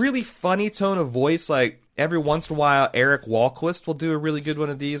 And this really funny tone of voice, like, every once in a while, Eric Walquist will do a really good one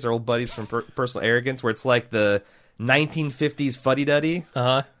of these, our old buddies from Personal Arrogance, where it's like the 1950s fuddy-duddy.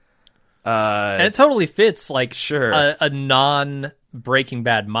 Uh-huh. And it totally fits, like, sure. a non-Breaking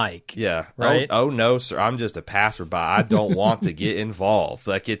Bad Mike. Yeah. Right? Oh, no, sir. I'm just a passerby. I don't want to get involved.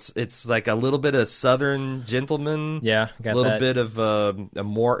 Like, it's like a little bit of Southern gentleman. Yeah, got a little that. bit of a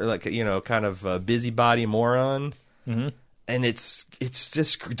more, like, kind of a busybody moron. Mm-hmm. And it's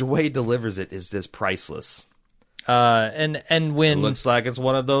just the way he delivers it is just priceless. And when it looks like it's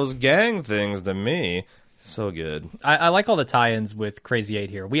one of those gang things to me. So good. I like all the tie-ins with Crazy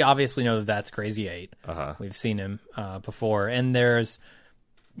 8 here. We obviously know that that's Crazy 8. Uh-huh. We've seen him before, and there's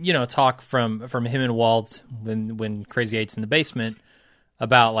talk from him and Walt when Crazy 8's in the basement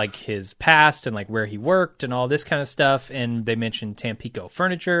about, like, his past and, like, where he worked and all this kind of stuff. And they mentioned Tampico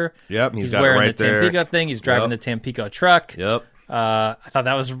furniture. Yep, he's got wearing it right the there. Tampico thing. He's driving the Tampico truck. Yep. I thought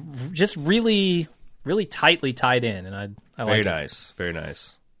that was just really, really tightly tied in, and I like it. Very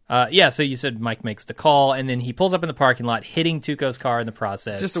nice. So you said Mike makes the call, and then he pulls up in the parking lot, hitting Tuco's car in the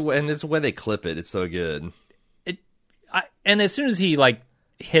process. And it's the way they clip it. It's so good. And as soon as he, like,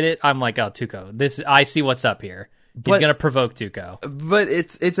 hit it, I'm like, oh, Tuco. I see what's up here. He's going to provoke Tuco. But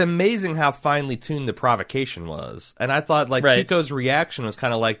it's amazing how finely tuned the provocation was. And I thought, like, right. Tuco's reaction was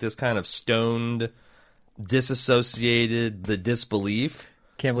kind of like this kind of stoned, disassociated, the disbelief.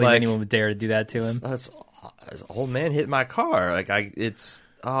 Can't believe anyone would dare to do that to him. This old man hit my car. Like, It is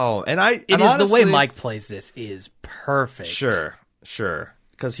honestly, the way Mike plays this is perfect. Sure.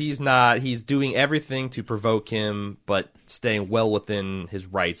 because he's doing everything to provoke him, but staying well within his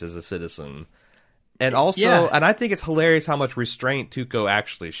rights as a citizen. And also, and I think it's hilarious how much restraint Tuco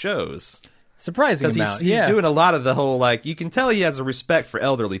actually shows. Surprising amount. He's doing a lot of the whole, like, you can tell he has a respect for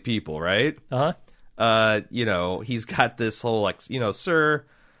elderly people, right? He's got this whole, like, sir,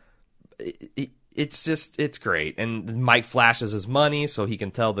 it's great. And Mike flashes his money so he can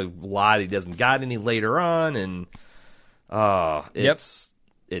tell the lie he doesn't got any later on, and it's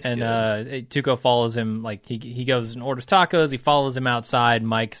good. Tuco follows him, like, he goes and orders tacos, he follows him outside.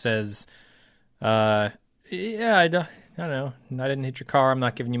 Mike says, I don't know, I didn't hit your car, I'm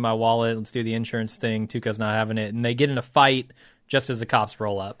not giving you my wallet, let's do the insurance thing. Tuco's not having it, and they get in a fight just as the cops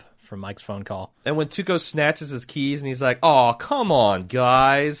roll up from Mike's phone call. And when Tuco snatches his keys and he's like, oh, come on,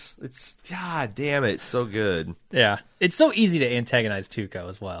 guys. It's, god damn it, so good. Yeah. It's so easy to antagonize Tuco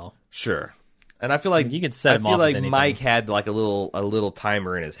as well. Sure. And I feel like you can set him off. I feel like with anything. Mike had like a little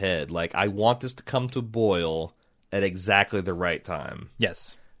timer in his head. Like, I want this to come to a boil at exactly the right time.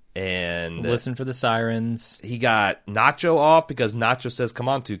 Yes. And listen for the sirens. He got Nacho off because Nacho says, come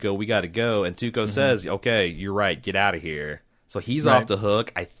on, Tuco, we got to go. And Tuco says, okay, you're right, get out of here. So he's off the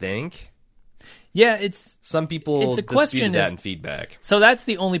hook, I think. Yeah, some people disputed that in feedback. So that's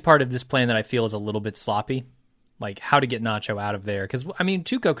the only part of this plan that I feel is a little bit sloppy. Like, how to get Nacho out of there. Because, I mean,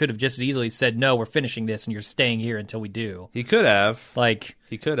 Tuco could have just as easily said, no, we're finishing this and you're staying here until we do. He could have.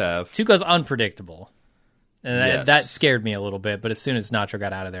 He could have. Tuco's unpredictable. And that scared me a little bit. But as soon as Nacho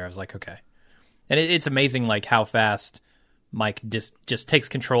got out of there, I was like, okay. And it's amazing, like, how fast Mike just takes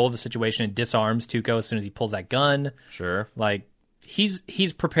control of the situation and disarms Tuco as soon as he pulls that gun. Sure. Like,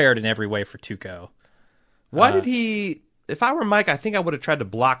 he's prepared in every way for Tuco. Why did he... If I were Mike, I think I would have tried to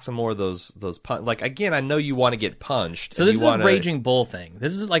block some more of those like, again, I know you want to get punched. So this is a Raging Bull thing.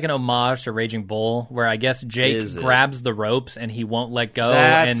 This is like an homage to Raging Bull, where I guess Jake grabs the ropes and he won't let go.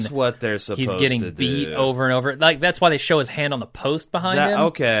 That's what they're supposed to do. He's getting beat over and over. Like, that's why they show his hand on the post behind him.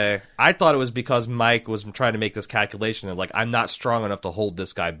 Okay. I thought it was because Mike was trying to make this calculation of, like, I'm not strong enough to hold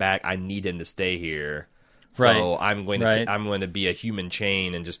this guy back. I need him to stay here. So I'm going to be a human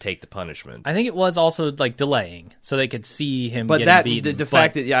chain and just take the punishment. I think it was also like delaying, so they could see him. But getting beaten. The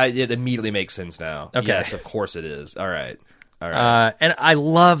fact that it immediately makes sense now. Okay. Yes, of course it is. All right. And I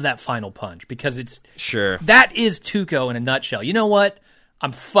love that final punch because it's that is Tuco in a nutshell. You know what?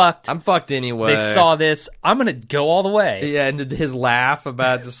 I'm fucked. I'm fucked anyway. They saw this. I'm gonna go all the way. Yeah, and his laugh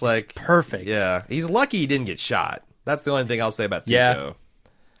about just like it's perfect. Yeah, he's lucky he didn't get shot. That's the only thing I'll say about Tuco. Yeah,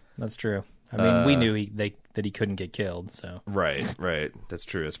 that's true. I mean, we knew that he couldn't get killed. So right, that's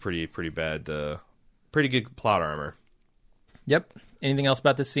true. It's pretty bad. Pretty good plot armor. Yep. Anything else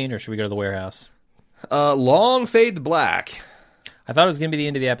about this scene, or should we go to the warehouse? Long fade to black. I thought it was going to be the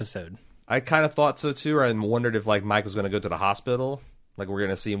end of the episode. I kind of thought so too. I wondered if like Mike was going to go to the hospital. Like, we're going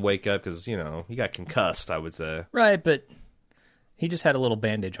to see him wake up because he got concussed. I would say right, but he just had a little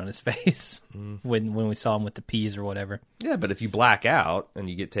bandage on his face when we saw him with the peas or whatever. Yeah, but if you black out and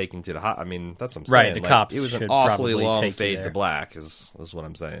you get taken to the I mean, that's what I'm saying. Right, the cops. It was an awfully long fade to black, is what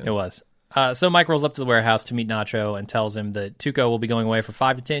I'm saying. It was. So Mike rolls up to the warehouse to meet Nacho and tells him that Tuco will be going away for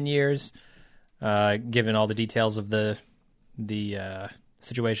 5 to 10 years, given all the details of the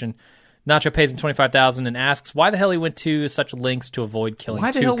situation. Nacho pays him $25,000 and asks why the hell he went to such lengths to avoid killing Tuco.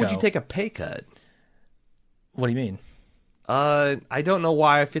 Why the hell would you take a pay cut? What do you mean? I don't know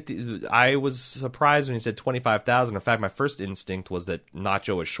why. I was surprised when he said 25,000. In fact, my first instinct was that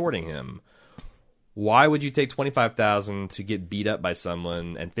Nacho was shorting him. Why would you take 25,000 to get beat up by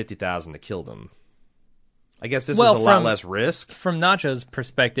someone and 50,000 to kill them? I guess this is a lot less risk. From Nacho's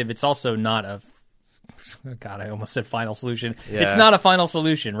perspective, it's also not a. God, I almost said final solution. Yeah. It's not a final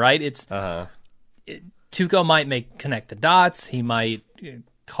solution, right? It's Tuco might connect the dots. He might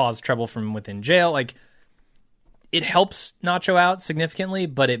cause trouble from within jail. Like, it helps Nacho out significantly,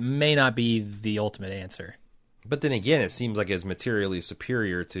 but it may not be the ultimate answer. But then again, it seems like it's materially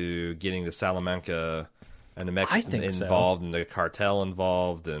superior to getting the Salamanca and the Mexicans involved and the cartel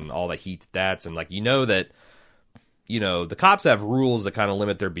involved and all the heat that's and like that the cops have rules that kind of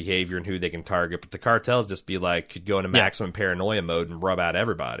limit their behavior and who they can target, but the cartels just be like could go into maximum paranoia mode and rub out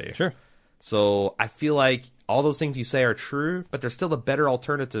everybody. Sure. So I feel like all those things you say are true, but there's still a better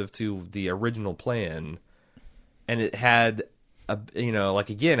alternative to the original plan. And it had, a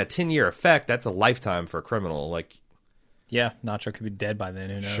 10-year effect. That's a lifetime for a criminal. Like, yeah, Nacho could be dead by then.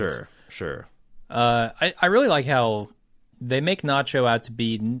 Who knows? Sure. I really like how they make Nacho out to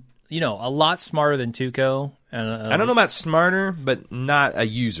be, a lot smarter than Tuco. And I don't know about smarter, but not a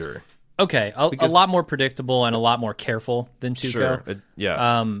user. Okay, a lot more predictable and a lot more careful than Tuco. Sure.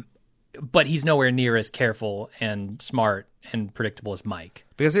 Yeah. but he's nowhere near as careful and smart and predictable as Mike,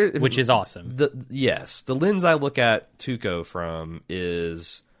 which is awesome. The lens I look at Tuco from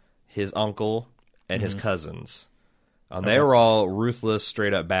is his uncle and his cousins. They were all ruthless,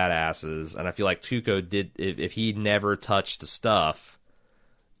 straight up badasses, and I feel like Tuco did. If he never touched the stuff,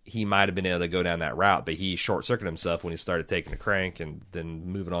 he might have been able to go down that route, but he short circuited himself when he started taking the crank and then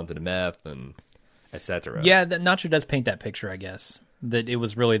moving on to the meth and etc. Yeah, Nacho does paint that picture, I guess. That it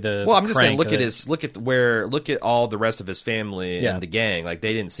was really the I'm just saying. Look at all the rest of his family and the gang. Like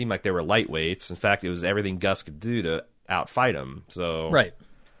they didn't seem like they were lightweights. In fact, it was everything Gus could do to outfight him. So right.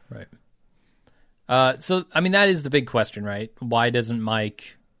 So I mean, that is the big question, right? Why doesn't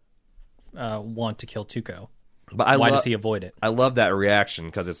Mike want to kill Tuco? But why does he avoid it? I love that reaction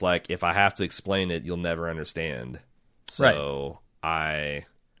because it's like, if I have to explain it, you'll never understand. So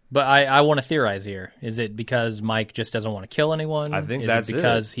But I want to theorize here. Is it because Mike just doesn't want to kill anyone? I think that's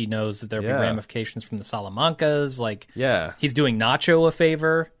because he knows that there'll be ramifications from the Salamancas? Like, he's doing Nacho a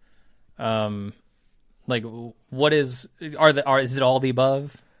favor. Like, what is it all the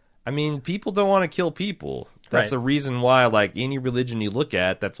above? I mean, people don't want to kill people. That's the reason why, like, any religion you look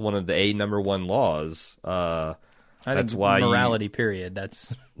at, that's one of the number one laws. That's why morality. Period.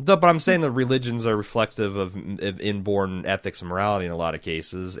 That's. But I'm saying the religions are reflective of inborn ethics and morality in a lot of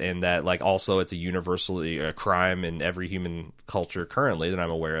cases, and that, like, also it's a universally a crime in every human culture currently that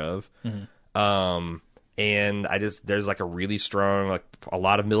I'm aware of. And there's like a really strong, like, a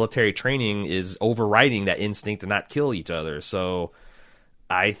lot of military training is overriding that instinct to not kill each other. So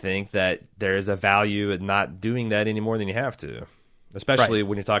I think that there is a value in not doing that any more than you have to, especially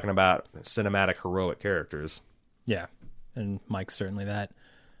when you're talking about cinematic heroic characters. Yeah, and Mike's certainly that.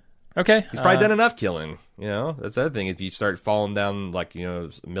 Okay. He's probably done enough killing, That's the other thing. If you start falling down, like,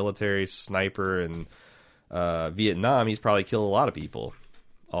 military sniper in Vietnam, he's probably killed a lot of people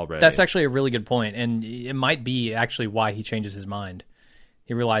already. That's actually a really good point, and it might be actually why he changes his mind.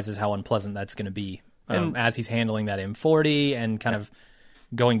 He realizes how unpleasant that's going to be as he's handling that M40 and kind of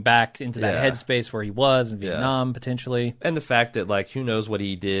going back into that headspace where he was in Vietnam, potentially. And the fact that, like, who knows what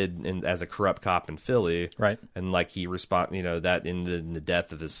he did as a corrupt cop in Philly. Right. And, like, he that in the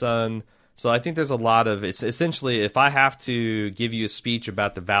death of his son. So I think there's a lot of, it's essentially, if I have to give you a speech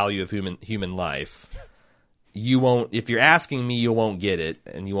about the value of human life, you won't, if you're asking me, you won't get it,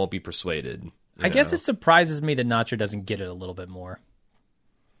 and you won't be persuaded. I guess it surprises me that Nacho doesn't get it a little bit more.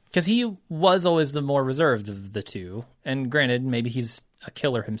 Because he was always the more reserved of the two. And granted, maybe he's a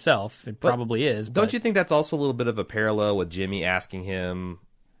killer himself. It probably is. Don't you think that's also a little bit of a parallel with Jimmy asking him,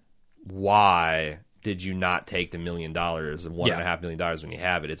 why did you not take the $1 million and $1.5 million when you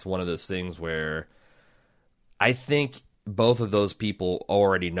have it? It's one of those things where I think both of those people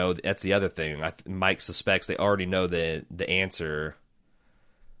already know. That's the other thing. Mike suspects they already know the answer.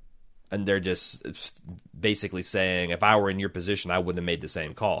 And they're just basically saying, if I were in your position, I wouldn't have made the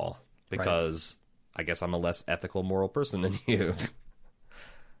same call because I guess I'm a less ethical, moral person than you.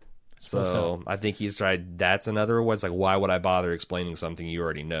 So I think he's tried. That's another one. It's like, why would I bother explaining something you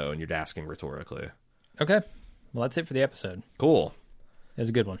already know and you're asking rhetorically? Okay. Well, that's it for the episode. Cool. It was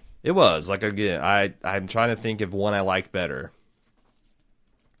a good one. It was. Like, again, I'm trying to think of one I liked better.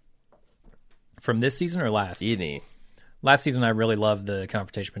 From this season or last? Any. Last season, I really loved the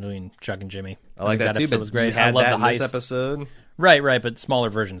confrontation between Chuck and Jimmy. I like that too. Episode was great. You had I love that the heist. In this episode, right, but smaller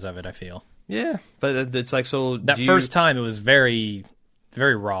versions of it. I feel. Yeah, but it's like so. First time, it was very,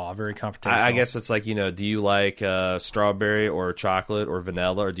 very raw, very confrontational. I guess it's like, do you like strawberry or chocolate or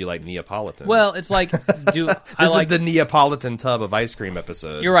vanilla, or do you like Neapolitan? Well, it's like this is the Neapolitan tub of ice cream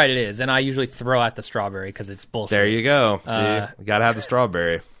episode. You're right, it is, and I usually throw out the strawberry because it's bullshit. There you go. See, we gotta have the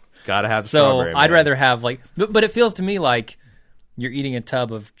strawberry. Gotta have the strawberry. So I'd rather have but it feels to me like you're eating a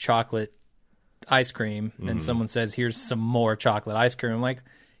tub of chocolate ice cream and someone says, here's some more chocolate ice cream. I'm like,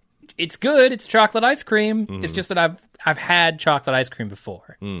 it's good. It's chocolate ice cream. It's just that I've had chocolate ice cream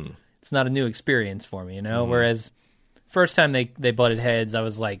before. It's not a new experience for me, Whereas first time they butted heads, I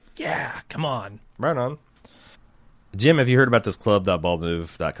was like, yeah, come on. Right on. Jim, have you heard about this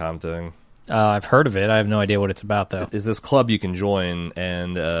club.baldmove.com thing? I've heard of it. I have no idea what it's about, though. Is this club you can join,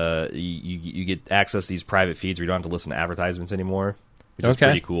 and you get access to these private feeds where you don't have to listen to advertisements anymore, which is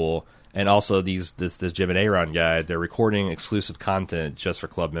pretty cool. And also, this Jim and Aaron guy, they're recording exclusive content just for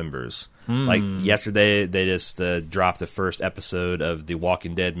club members. Like yesterday, they just dropped the first episode of the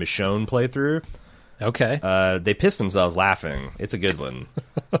Walking Dead Michonne playthrough. Okay. They pissed themselves laughing. It's a good one.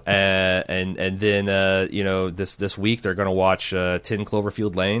 And then this week they're going to watch 10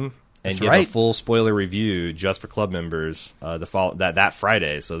 Cloverfield Lane. And give a full spoiler review just for club members that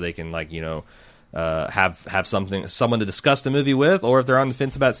Friday, so they can have someone to discuss the movie with, or if they're on the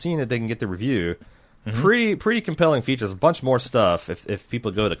fence about seeing it, they can get the review. Pretty compelling features. A bunch more stuff. If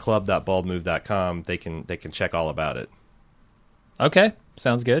people go to club.baldmove.com, they can check all about it. Okay,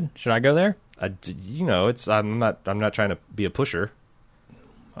 sounds good. Should I go there? I'm not trying to be a pusher.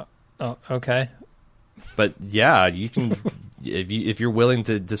 Oh, okay. But yeah, you can if you're willing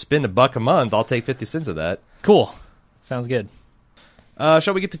to spend $1 a month, I'll take 50 cents of that. Cool. Sounds good.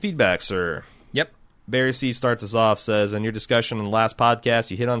 Shall we get to feedback, sir? Yep. Barry C. starts us off, says, in your discussion on the last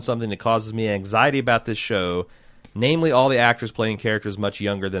podcast, you hit on something that causes me anxiety about this show, namely all the actors playing characters much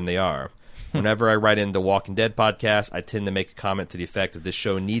younger than they are. Whenever I write into Walking Dead podcast, I tend to make a comment to the effect that this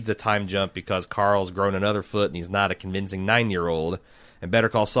show needs a time jump because Carl's grown another foot and he's not a convincing 9-year-old. And Better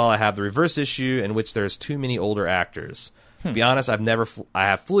Call Saul, I have the reverse issue in which there's too many older actors. To be honest, I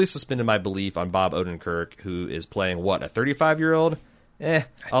have fully suspended my belief on Bob Odenkirk, who is playing, a 35-year-old?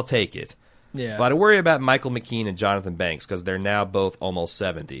 I'll take it. Yeah. But I worry about Michael McKean and Jonathan Banks because they're now both almost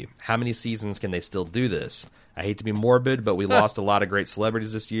 70. How many seasons can they still do this? I hate to be morbid, but we lost a lot of great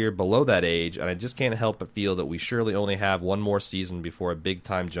celebrities this year below that age, and I just can't help but feel that we surely only have one more season before a big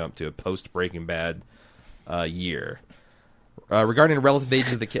time jump to a post-Breaking Bad year. Regarding the relative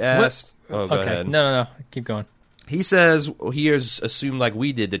ages of the cast... Oh, go ahead. No. Keep going. He says he has assumed, like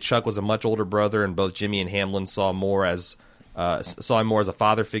we did, that Chuck was a much older brother, and both Jimmy and Hamlin saw him more as a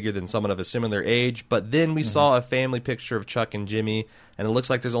father figure than someone of a similar age. But then we saw a family picture of Chuck and Jimmy, and it looks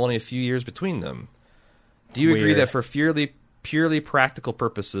like there's only a few years between them. Do you agree that for purely practical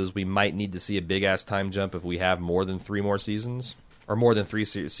purposes, we might need to see a big-ass time jump if we have more than 3 more seasons? Or more than 3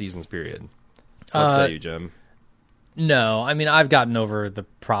 seasons, period? What say you, Jim? No, I mean, I've gotten over the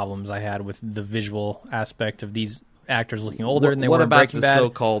problems I had with the visual aspect of these actors looking older than they were in Breaking Bad. What about the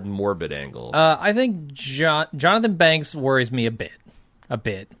so-called morbid angle? I think Jonathan Banks worries me a bit,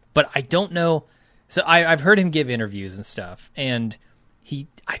 but I don't know. So I've heard him give interviews and stuff, and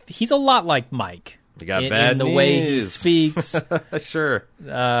he's a lot like Mike. He got bad in the knees. way he speaks. Sure.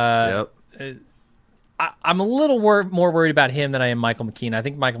 Yep. I'm a little more worried about him than I am Michael McKean. I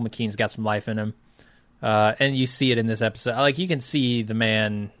think Michael McKean's got some life in him. And you see it in this episode. Like, you can see the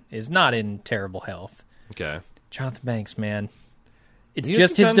man is not in terrible health. Okay. Jonathan Banks, man. It's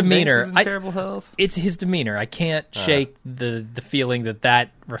just his demeanor. In terrible health? It's his demeanor. I can't shake the feeling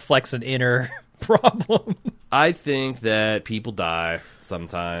that reflects an inner problem. I think that people die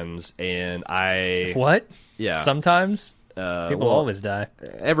sometimes, and What? Yeah. Sometimes? People always die.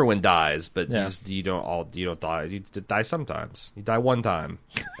 Everyone dies, but Yeah. you don't die. You die sometimes. You die one time,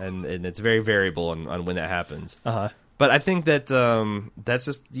 and it's very variable on when that happens. Uh-huh. But I think that that's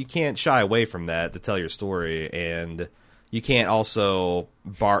just, you can't shy away from that to tell your story, and you can't also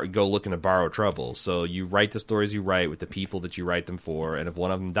go looking to borrow trouble. So you write the stories you write with the people that you write them for, and if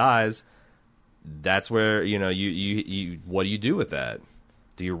one of them dies, that's where you what do you do with that?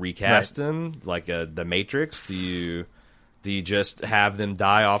 Do you recast them like the Matrix? Do you just have them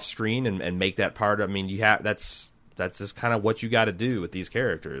die off screen and make that part? I mean, that's just kind of what you got to do with these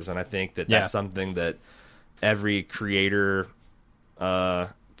characters, and I think that's something that every creator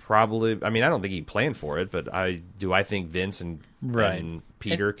probably. I mean, I don't think he planned for it, but I think Vince and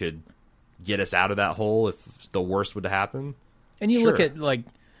Peter could get us out of that hole if the worst would happen. And you look at like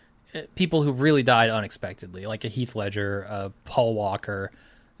people who really died unexpectedly, like a Heath Ledger, Paul Walker,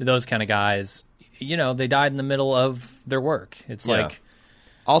 those kind of guys. They died in the middle of their work. It's like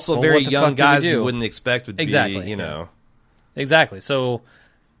also well, very what the young fuck do we guys do? you wouldn't expect would Exactly. be, Exactly. So,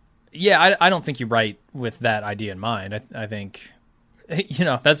 yeah, I don't think you write with that idea in mind. I think,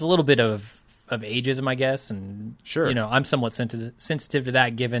 that's a little bit of ageism, I guess. And, sure. I'm somewhat sensitive to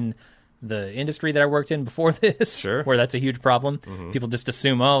that given the industry that I worked in before this, sure. where that's a huge problem. Mm-hmm. People just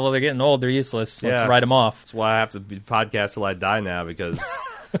assume, oh, well, they're getting old, they're useless. Let's write them off. That's why I have to be podcast till I die now, because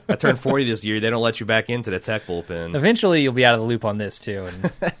I turned 40 this year. They don't let you back into the tech bullpen. Eventually, you'll be out of the loop on this, too,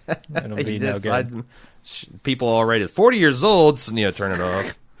 and it'll be no good. People already 40 years old, so, turn it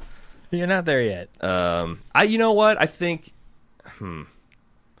off. You're not there yet. You know what? I think,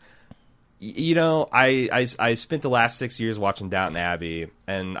 I spent the last 6 years watching Downton Abbey,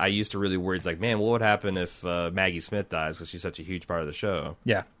 and I used to really worry, it's like, man, what would happen if Maggie Smith dies, because she's such a huge part of the show.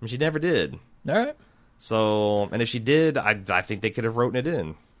 Yeah. And she never did. All right. So, and if she did, I think they could have written it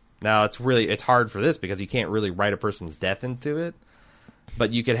in. Now, it's hard for this, because you can't really write a person's death into it,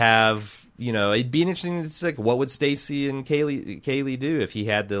 but you could have, it'd be interesting. It's like, what would Stacey and Kaylee do if he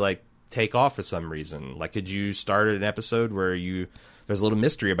had to, like, take off for some reason? Like, could you start an episode where there's a little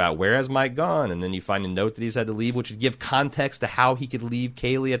mystery about where has Mike gone, and then you find a note that he's had to leave, which would give context to how he could leave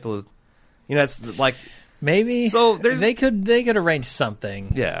Kaylee at the, it's like maybe. So they could arrange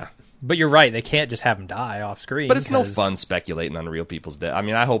something. Yeah. But you're right; they can't just have him die off screen. But it's no fun speculating on real people's death. I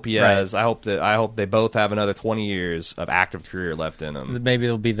mean, I hope he has. Right. I hope they both have another 20 years of active career left in them. Maybe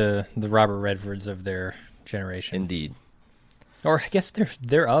it'll be the Robert Redfords of their generation. Indeed. Or I guess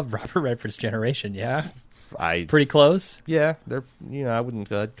they're of Robert Redford's generation. Yeah, pretty close. Yeah, they're. I wouldn't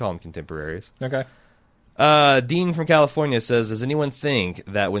call them contemporaries. Okay. Dean from California says, does anyone think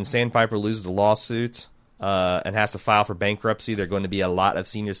that when Sandpiper loses the lawsuit and has to file for bankruptcy, there are going to be a lot of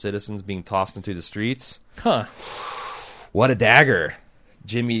senior citizens being tossed into the streets? Huh. What a dagger.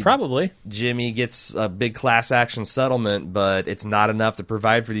 Jimmy gets a big class action settlement, but it's not enough to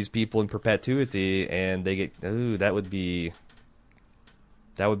provide for these people in perpetuity, and they get, that would be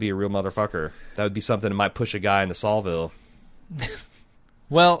a real motherfucker. That would be something that might push a guy into Saulville.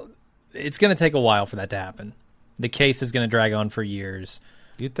 Well, it's going to take a while for that to happen. The case is going to drag on for years.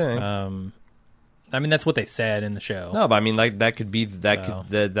 You'd think. I mean, that's what they said in the show. No, but I mean, like that could be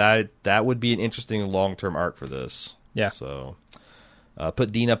that would be an interesting long-term arc for this. Yeah. So,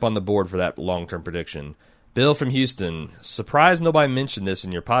 put Dean up on the board for that long-term prediction. Bill from Houston, surprised nobody mentioned this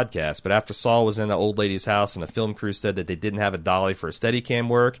in your podcast, but after Saul was in the old lady's house and a film crew said that they didn't have a dolly for Steadicam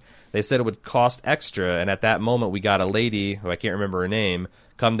work, they said it would cost extra, and at that moment we got a lady, who I can't remember her name,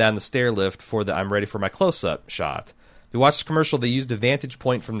 come down the stair lift for the I'm ready for my close-up shot. If you watch the commercial, they used a vantage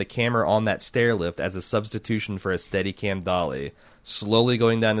point from the camera on that stair lift as a substitution for a Steadicam dolly, slowly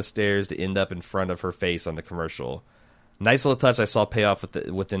going down the stairs to end up in front of her face on the commercial. Nice little touch I saw pay off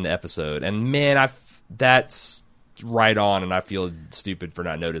within the episode. And man, that's right on, and I feel stupid for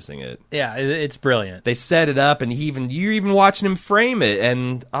not noticing it. Yeah, it's brilliant. They set it up, and you're even watching him frame it,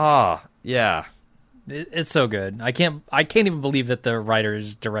 and yeah. It's so good. I can't even believe that the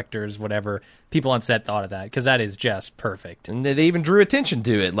writers, directors, whatever, people on set thought of that, because that is just perfect. And they even drew attention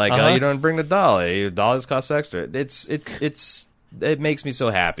to it, like you don't bring the dolly. Dollies cost extra. It makes me so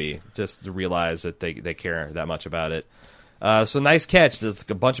happy just to realize that they care that much about it. So nice catch.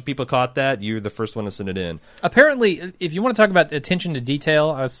 A bunch of people caught that. You're the first one to send it in. Apparently, if you want to talk about attention to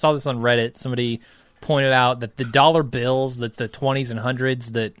detail, I saw this on Reddit. Somebody pointed out that the dollar bills, that the 20s and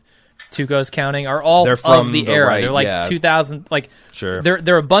 100s that Tuco's counting, are all of the era. Right, they're like 2000, like sure.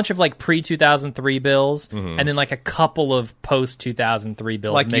 They're a bunch of like pre-2003 bills, and then like a couple of post-2003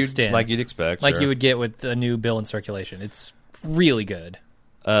 bills mixed in, like you'd expect, like you would get with a new bill in circulation. It's really good.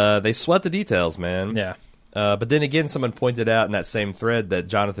 They sweat the details, man. Yeah. But then again, someone pointed out in that same thread that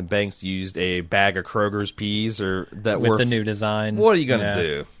Jonathan Banks used a bag of Kroger's peas with the new design. What are you going to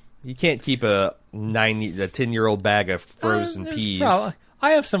do? You can't keep a 10-year-old bag of frozen peas.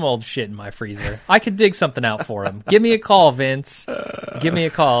 I have some old shit in my freezer. I could dig something out for him. Give me a call, Vince. Give me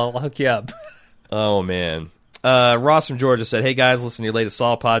a call. I'll hook you up. Oh, man. Ross from Georgia said, hey, guys, listen to your latest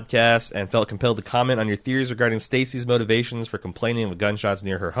Saul podcast and felt compelled to comment on your theories regarding Stacy's motivations for complaining of gunshots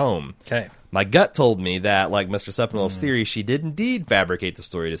near her home. Okay. My gut told me that, like Mr. Sepinwall's theory, she did indeed fabricate the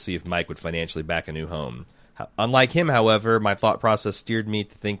story to see if Mike would financially back a new home. Unlike him, however, my thought process steered me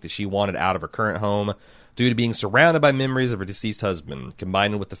to think that she wanted out of her current home due to being surrounded by memories of her deceased husband,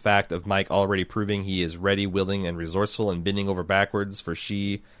 combined with the fact of Mike already proving he is ready, willing, and resourceful and bending over backwards for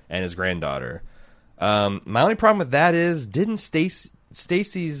she and his granddaughter. My only problem with that is, didn't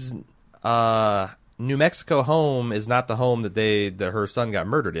Stacy's New Mexico home is not the home that her son got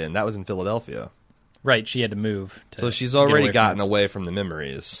murdered in. That was in Philadelphia. Right, she had to move. So she's already gotten away from the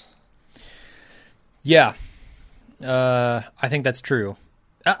memories. Yeah. I think that's true.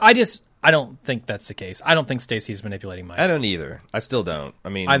 I don't think that's the case. I don't think Stacy's manipulating Mike. I don't either. I still don't. I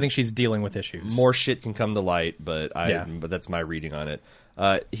mean, I think she's dealing with issues. More shit can come to light, but that's my reading on it.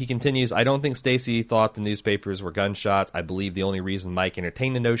 He continues, I don't think Stacy thought the newspapers were gunshots. I believe the only reason Mike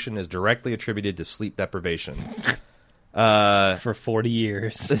entertained the notion is directly attributed to sleep deprivation. For 40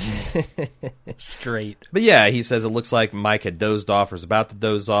 years. Straight. But yeah, he says it looks like Mike had dozed off or was about to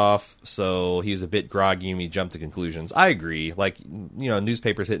doze off, so he was a bit groggy when he jumped to conclusions. I agree. Like,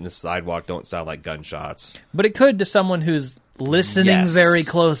 newspapers hitting the sidewalk don't sound like gunshots. But it could to someone who's listening very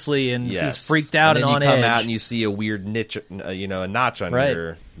closely and he's freaked out and on edge. And then you come out and you see a weird niche, a notch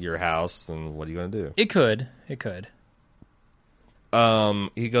on your house, and what are you going to do? It could.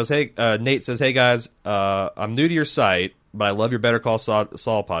 He goes, hey, Nate says, hey guys, I'm new to your site, but I love your Better Call Saul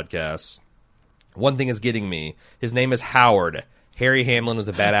podcast. One thing is getting me. His name is Howard. Harry Hamlin was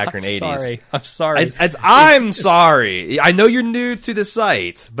a bad actor in the 80s. I'm sorry. I'm sorry. I know you're new to the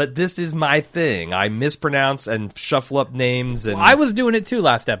site, but this is my thing. I mispronounce and shuffle up names. And I was doing it too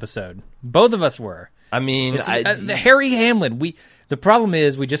last episode. Both of us were. I mean, Harry Hamlin. The problem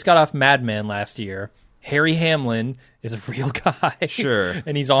is we just got off Mad Men last year. Harry Hamlin is a real guy. Sure.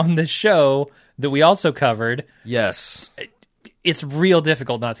 And he's on this show that we also covered. Yes. it's real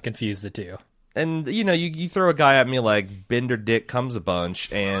difficult not to confuse the two. And, you know, you throw a guy at me like Bender Dick comes a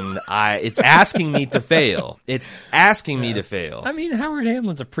bunch, and it's asking me to fail. It's asking me to fail. I mean, Howard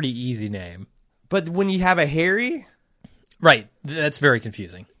Hamlin's a pretty easy name. But when you have a Harry... Right, that's very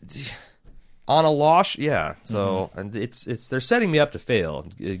confusing. On a loss, yeah. So and it's they're setting me up to fail.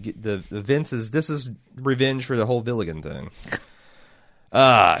 The Vince this is revenge for the whole Villigan thing.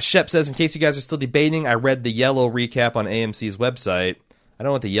 Shep says, in case you guys are still debating, I read the Yellow recap on AMC's website. I don't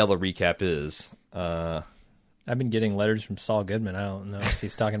know what the Yellow recap is. I've been getting letters from Saul Goodman. I don't know if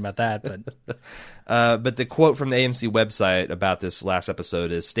he's talking about that, but but the quote from the AMC website about this last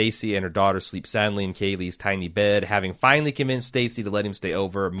episode is, Stacy and her daughter sleep soundly in Kaylee's tiny bed. Having finally convinced Stacy to let him stay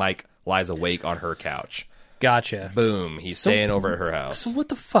over, Mike lies awake on her couch. Gotcha. Boom. He's staying over at her house. So what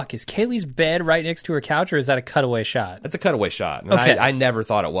the fuck? Is Kaylee's bed right next to her couch, or is that a cutaway shot? That's a cutaway shot. And Okay. I never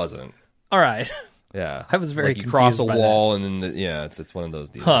thought it wasn't. All right. Yeah. I was very like you cross a confused by wall and then it's one of those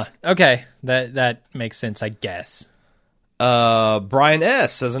deals. Huh. Okay. That makes sense, I guess. Brian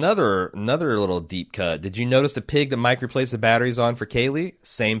S. says another little deep cut. Did you notice the pig that Mike replaced the batteries on for Kaylee?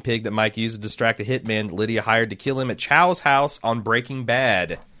 Same pig that Mike used to distract a hitman that Lydia hired to kill him at Chow's house on Breaking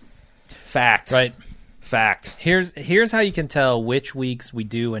Bad. Fact. Right. Fact. Here's how you can tell which weeks we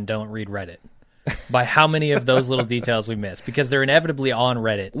do and don't read Reddit. By how many of those little details we miss, because they're inevitably on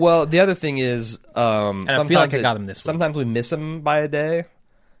Reddit. Well, the other thing is, and I feel like I got them this week. Sometimes we miss them by a day,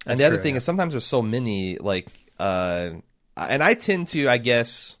 and the other thing is sometimes there's so many. Like, and I tend to, I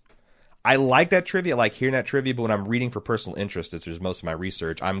guess, I like that trivia, I like hearing that trivia, but when I'm reading for personal interest, which is most of my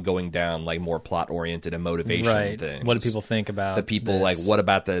research, I'm going down like more plot oriented and motivation things. What do people think about the people? this? Like, what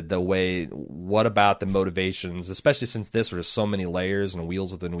about what about the motivations? Especially since there's so many layers and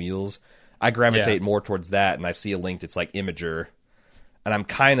wheels within wheels. I gravitate more towards that, and I see a link that's like Imager, and I'm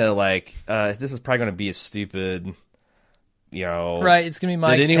kind of like, this is probably going to be a stupid, you know. Right, it's going to be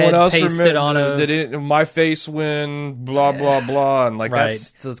Mike's did anyone head else pasted on my face when blah, blah, blah, and like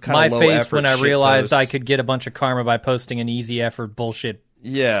that's kind my of low face effort when I shit realized posts. I could get a bunch of karma by posting an easy effort bullshit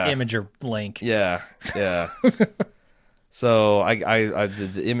Imager link. Yeah. So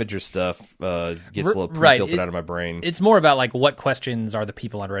the Imager stuff gets a little filtered out of my brain. It's more about like what questions are the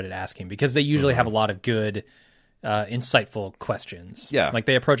people on Reddit asking, because they usually have a lot of good, insightful questions. Yeah, like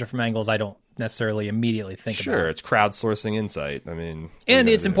they approach it from angles I don't necessarily immediately think about. Sure, it's crowdsourcing insight. I mean, and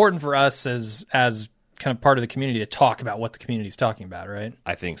it's important for us as kind of part of the community to talk about what the community is talking about, right?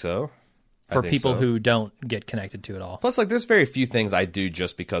 I think so. For people who don't get connected to it all. Plus, like, there's very few things I do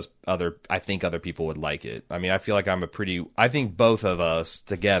just because I think other people would like it. I mean, I feel like I think both of us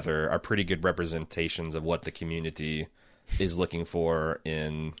together are pretty good representations of what the community is looking for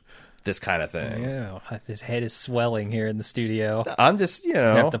in this kind of thing. Yeah, his head is swelling here in the studio. I'm just,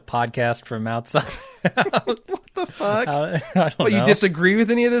 I have to podcast from outside. What the fuck? I don't know. You disagree with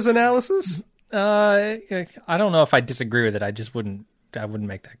any of this analysis? I don't know if I disagree with it. I wouldn't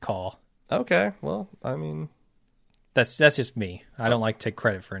make that call. Okay, well, I mean, that's just me. I don't like to take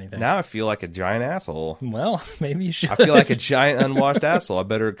credit for anything. Now I feel like a giant asshole. Well, maybe you should. I feel like a giant unwashed asshole. I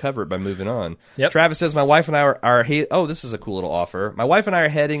better cover it by moving on. Yep. Travis says, my wife and I are this is a cool little offer. My wife and I are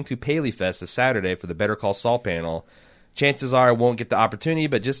heading to Paley Fest this Saturday for the Better Call Saul panel. Chances are I won't get the opportunity,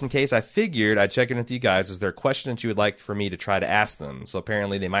 but just in case, I figured I'd check in with you guys. Is there a question that you would like for me to try to ask them? So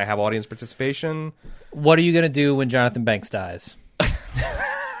apparently they might have audience participation. What are you going to do when Jonathan Banks dies?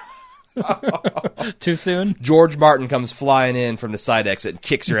 Too soon? George Martin comes flying in from the side exit and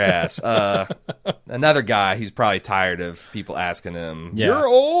kicks your ass. Another guy, he's probably tired of people asking him, You're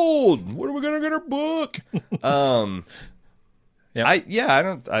old. When are we going to get our book? I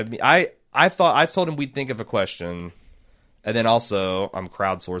told him we'd think of a question. And then also, I'm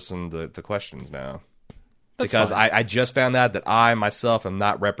crowdsourcing the questions now. That's because fine. I just found out that I myself am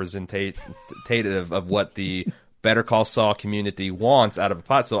not representative of what the Better Call Saul community wants out of a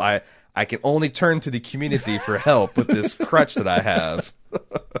pot. So I can only turn to the community for help with this crutch that I have.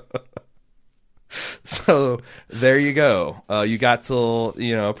 So there you go. You got till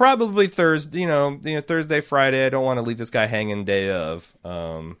probably Thursday. Thursday, Friday. I don't want to leave this guy hanging day of.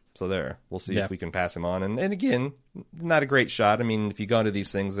 So there, we'll see if we can pass him on. And again, not a great shot. I mean, if you go into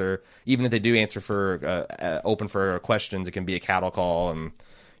these things, even if they do answer for open for questions, it can be a cattle call and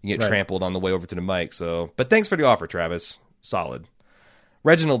you get trampled on the way over to the mic. So, but thanks for the offer, Travis. Solid.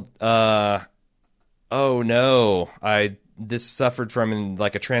 Reginald. Oh no, this suffered from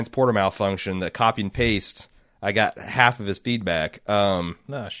like a transporter malfunction. That copy and paste. I got half of his feedback. Oh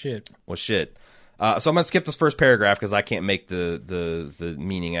shit. Well, shit. So I'm going to skip this first paragraph because I can't make the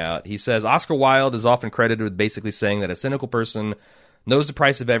meaning out. He says, Oscar Wilde is often credited with basically saying that a cynical person Knows the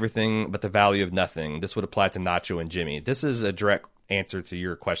price of everything but the value of nothing. This would apply to Nacho and Jimmy. This is a direct answer to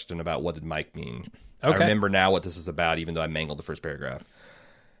your question about what did Mike mean. Okay. I remember now what this is about, even though I mangled the first paragraph.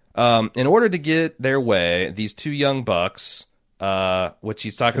 In order to get their way, these two young bucks, which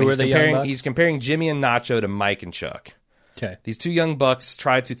he's talking about, he's comparing Jimmy and Nacho to Mike and Chuck. Okay. These two young bucks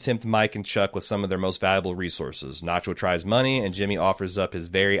try to tempt Mike and Chuck with some of their most valuable resources. Nacho tries money, and Jimmy offers up his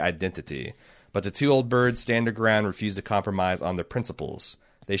very identity. But the two old birds stand their ground and refuse to compromise on their principles.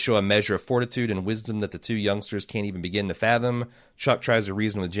 They show a measure of fortitude and wisdom that the two youngsters can't even begin to fathom. Chuck tries to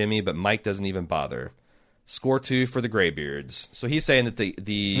reason with Jimmy, but Mike doesn't even bother. Score 2 for the Graybeards. So he's saying that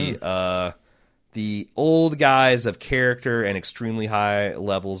the old guys of character and extremely high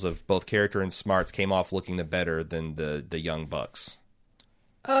levels of both character and smarts came off looking the better than the young bucks.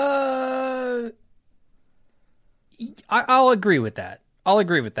 I'll agree with that.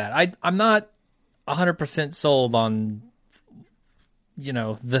 I'm not 100% sold on,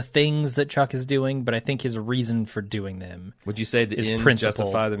 the things that Chuck is doing, but I think his reason for doing them. Would you say the ends principled.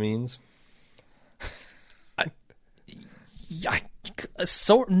 justify the means?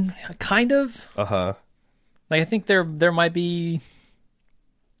 Kind of. Uh-huh. Like, I think there might be.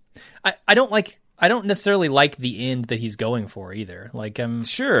 I don't necessarily like the end that he's going for either. Like,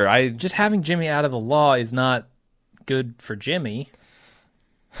 sure. Just having Jimmy out of the law is not good for Jimmy.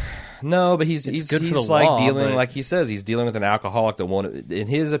 No, but he's good for the like law, dealing, but... like he says, he's dealing with an alcoholic that won't. In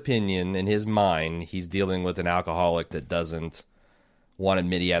his opinion, in his mind, he's dealing with an alcoholic that doesn't want to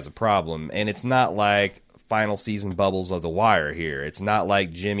admit he has a problem, and it's not like final season bubbles of The Wire here. It's not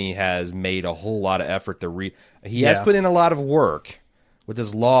like Jimmy has made a whole lot of effort to He has put in a lot of work with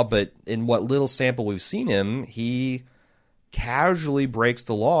his law, but in what little sample we've seen him, he casually breaks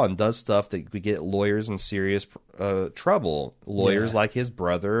the law and does stuff that could get lawyers in serious trouble. Lawyers like his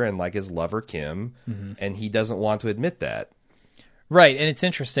brother and like his lover, Kim, and he doesn't want to admit that. Right, and it's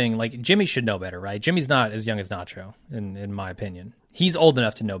interesting. Like, Jimmy should know better, right? Jimmy's not as young as Nacho, in my opinion. He's old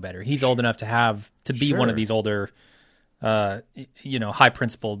enough to know better. He's old enough to be one of these older,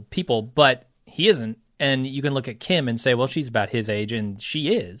 high-principled people, but he isn't. And you can look at Kim and say, well, she's about his age, and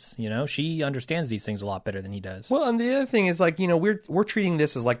she is. She understands these things a lot better than he does. Well, and the other thing is, like, we're treating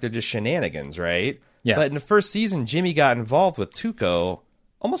this as like they're just shenanigans, right? Yeah. But in the first season, Jimmy got involved with Tuco,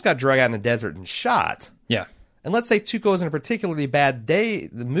 almost got drug out in the desert and shot. Yeah. And let's say Tuco was in a particularly bad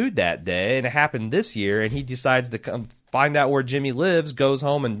mood that day, and it happened this year, and he decides to come find out where Jimmy lives, goes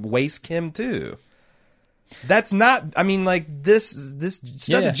home, and wastes Kim too. That's not. I mean, like this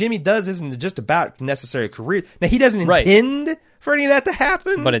stuff that Jimmy does isn't just about necessary career. Now he doesn't intend for any of that to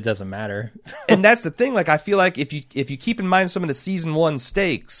happen, but it doesn't matter. And that's the thing. Like, I feel like if you keep in mind some of the season 1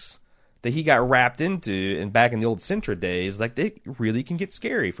 stakes that he got wrapped into, and back in the old Sintra days, like, they really can get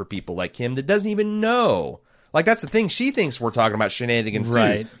scary for people like him that doesn't even know. Like, that's the thing. She thinks we're talking about shenanigans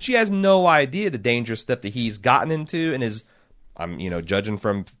too. She has no idea the dangerous stuff that he's gotten into and is, judging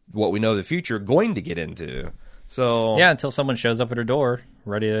from what we know of the future, going to get into. So yeah, until someone shows up at her door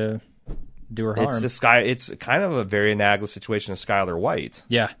ready to do her harm. It's kind of a very analogous situation to Skylar White.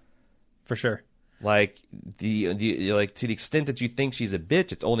 Yeah, for sure. Like like, to the extent that you think she's a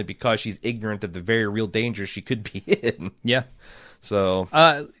bitch, it's only because she's ignorant of the very real danger she could be in. Yeah. So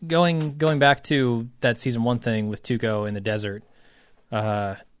going back to that season 1 thing with Tuco in the desert,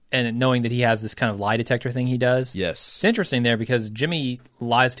 and knowing that he has this kind of lie detector thing he does. Yes. It's interesting there because Jimmy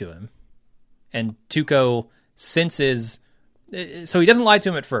lies to him, and Tuco senses. So he doesn't lie to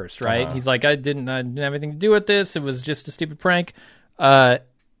him at first, right? He's like, I didn't have anything to do with this. It was just a stupid prank. And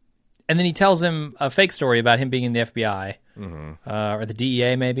then he tells him a fake story about him being in the FBI, or the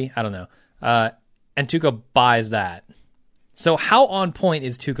DEA maybe. I don't know. And Tuco buys that. So how on point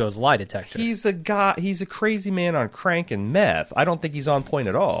is Tuco's lie detector? He's a crazy man on crank and meth. I don't think he's on point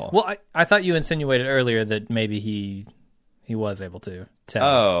at all. Well, I thought you insinuated earlier that maybe he was able to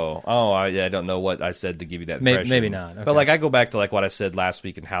tell. I don't know what I said to give you that impression. Maybe not. Okay. But like, I go back to like what I said last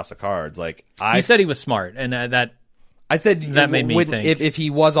week in House of Cards. Like, you said he was smart, and I said that made me think if he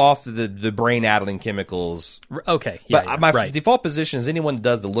was off the brain addling chemicals. Okay, yeah, but my right. default position is anyone that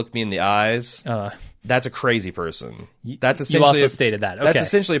does to look me in the eyes. That's a crazy person. That's essentially you also stated that. Okay. That's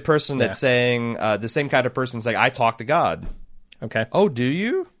essentially a person that's saying the same kind of person saying, I talk to God. Okay. Oh, do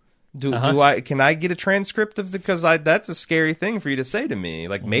you? Do I? Can I get a transcript of because that's a scary thing for you to say to me.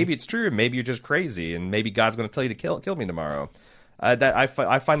 Like, maybe it's true, maybe you're just crazy, and maybe God's going to tell you to kill me tomorrow. I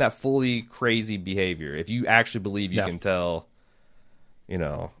find that fully crazy behavior. If you actually believe you can tell,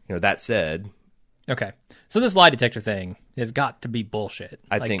 that said. Okay. So this lie detector thing has got to be bullshit.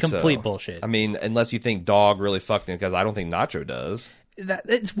 I think complete bullshit. I mean, unless you think Dog really fucked him, because I don't think Nacho does.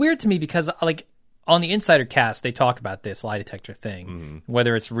 It's weird to me because, like, on the Insider Cast, they talk about this lie detector thing,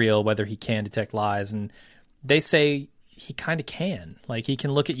 whether it's real, whether he can detect lies, and they say he kind of can. Like, he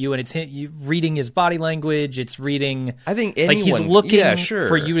can look at you, and it's you reading his body language. It's reading. I think anyone, like, he's looking sure.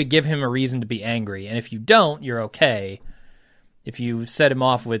 for you to give him a reason to be angry, and if you don't, you're okay. If you set him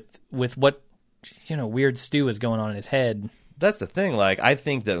off with what weird stew is going on in his head. That's the thing. Like, I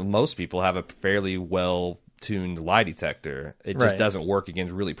think that most people have a fairly well-tuned lie detector. It just doesn't work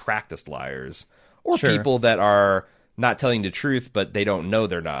against really practiced liars or people that are not telling the truth, but they don't know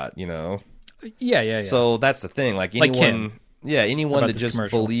they're not. Yeah. So that's the thing. Like anyone, anyone that just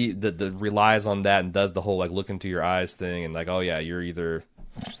commercial. that relies on that and does the whole like look into your eyes thing and like, oh yeah, you're either.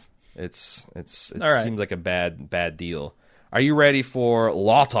 It seems like a bad deal. Are you ready for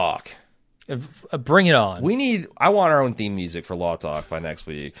Law Talk? Bring it on. I want our own theme music for Law Talk by next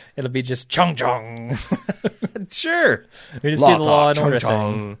week. It'll be just chung chung. Sure. We just do the Law and Order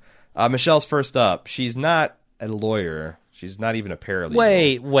thing. Michelle's first up. She's not a lawyer. She's not even a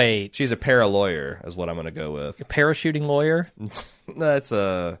paralegal. Wait. She's a para-lawyer is what I'm going to go with. A parachuting lawyer? That's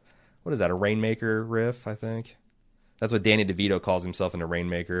what is that, a Rainmaker riff, I think? That's what Danny DeVito calls himself in a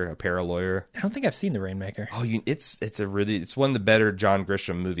Rainmaker, a para-lawyer. I don't think I've seen the Rainmaker. Oh, it's one of the better John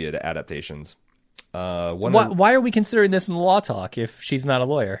Grisham movie adaptations. Why are we considering this in Law Talk if she's not a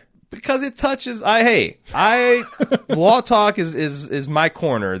lawyer? Because it touches. Law Talk is my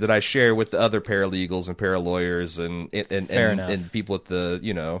corner that I share with the other paralegals and paralawyers and people with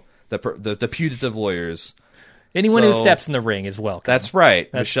the putative lawyers. Anyone who steps in the ring is welcome. That's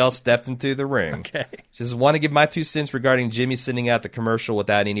right. Michelle stepped into the ring. Okay. She says, want to give my 2 cents regarding Jimmy sending out the commercial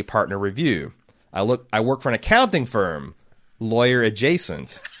without any partner review. I work for an accounting firm, lawyer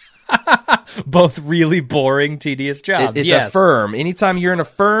adjacent. Both really boring, tedious jobs. It's a firm. Anytime you're in a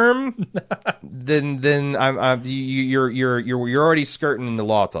firm, then you're already skirting in the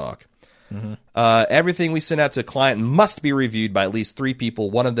Law Talk. Mm-hmm. Everything we send out to a client must be reviewed by at least 3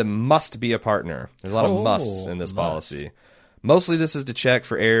 people. One of them must be a partner. There's a lot of musts in this policy. Mostly this is to check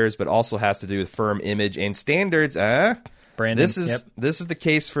for errors, but also has to do with firm image and standards. Brandon, this is the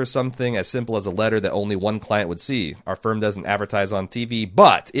case for something as simple as a letter that only one client would see. Our firm doesn't advertise on TV,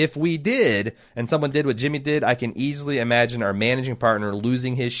 but if we did, and someone did what Jimmy did, I can easily imagine our managing partner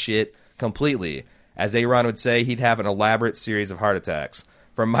losing his shit completely. As Aaron would say, he'd have an elaborate series of heart attacks.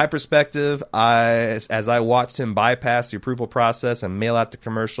 From my perspective, as I watched him bypass the approval process and mail out the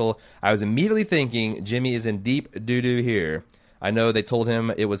commercial, I was immediately thinking, Jimmy is in deep doo-doo here. I know they told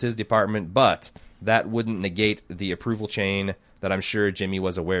him it was his department, but that wouldn't negate the approval chain that I'm sure Jimmy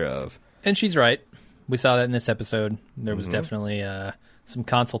was aware of. And she's right. We saw that in this episode. There was definitely some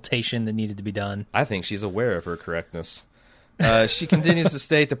consultation that needed to be done. I think she's aware of her correctness. She continues to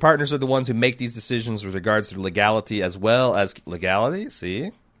state the partners are the ones who make these decisions with regards to legality as well as legality. See?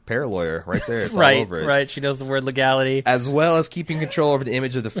 Paralawyer right there. It's all over it. Right. She knows the word legality. As well as keeping control over the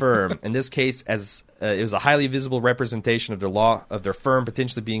image of the firm. In this case, as it was a highly visible representation of their firm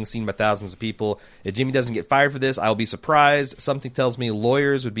potentially being seen by thousands of people. If Jimmy doesn't get fired for this, I'll be surprised. Something tells me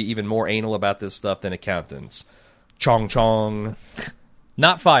lawyers would be even more anal about this stuff than accountants. Chong chong.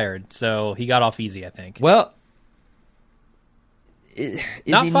 Not fired, so he got off easy, I think. Well, is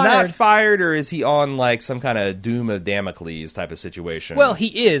he not fired, or is he on like some kind of doom of Damocles type of situation? Well,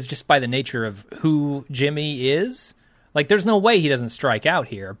 he is, just by the nature of who Jimmy is. Like, there's no way he doesn't strike out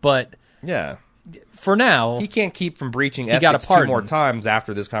here, but yeah, for now, he can't keep from breaching ethics 2 more times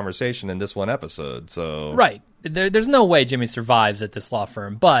after this conversation in this one episode. So right, there's no way Jimmy survives at this law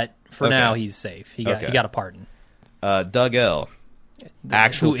firm, but for now he's safe. He got a pardon. Doug L.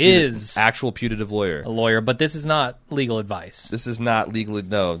 Actual putative lawyer. A lawyer, but this is not legal advice. This is not legally.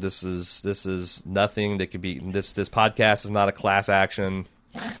 No, this is nothing that could be. This podcast is not a class action,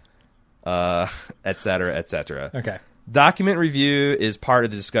 et cetera, et cetera. Okay. Document review is part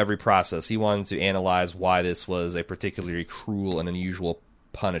of the discovery process. He wanted to analyze why this was a particularly cruel and unusual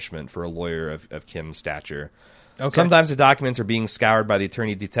punishment for a lawyer of Kim's stature. Okay. Sometimes the documents are being scoured by the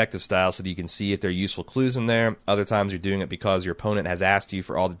attorney detective style so that you can see if there are useful clues in there. Other times you're doing it because your opponent has asked you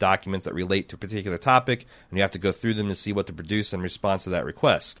for all the documents that relate to a particular topic, and you have to go through them to see what to produce in response to that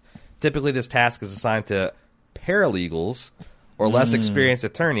request. Typically, this task is assigned to paralegals or less experienced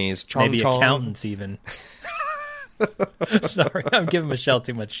attorneys. Maybe accountants even. Sorry, I'm giving Michelle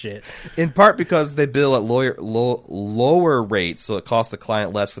too much shit. In part because they bill at lower rates, so it costs the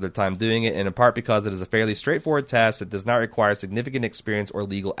client less for their time doing it, and in part because it is a fairly straightforward task that does not require significant experience or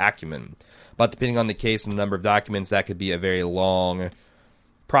legal acumen. But depending on the case and the number of documents, that could be a very long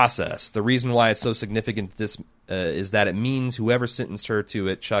process. The reason why it's so significant that is that it means whoever sentenced her to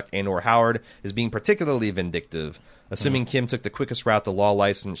it, Chuck and/or Howard, is being particularly vindictive. Assuming Kim took the quickest route to law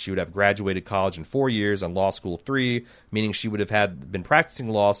license, she would have graduated college in 4 years and law school 3, meaning she would have been practicing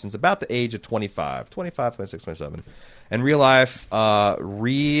law since about the age of 25, 26, 27. In real life,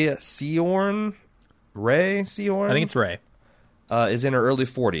 Ray Seorn, I think it's Ray. Is in her early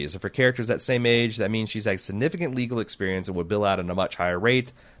 40s. If her character's that same age, that means she's had significant legal experience and would bill out at a much higher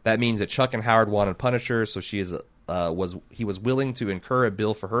rate. That means that Chuck and Howard wanted to punish her, so he was willing to incur a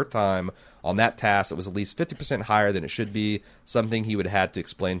bill for her time on that task that was at least 50% higher than it should be, something he would have had to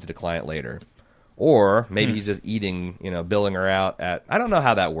explain to the client later. Or maybe he's just billing her out at... I don't know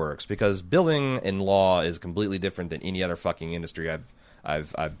how that works, because billing in law is completely different than any other fucking industry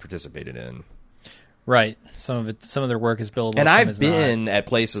I've participated in. Right. Some of their work is billable. And I've been at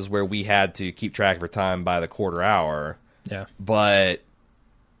places where we had to keep track of her time by the quarter hour. Yeah. But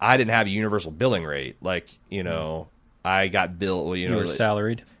I didn't have a universal billing rate. I got billed. You were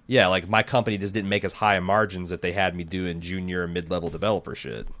salaried. Yeah, my company just didn't make as high margins if they had me doing junior and mid-level developer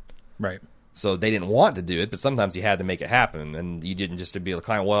shit. Right. So they didn't want to do it, but sometimes you had to make it happen, and you didn't just to be the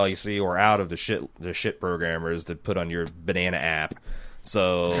client. Well, you see, we're out of the shit programmers to put on your banana app.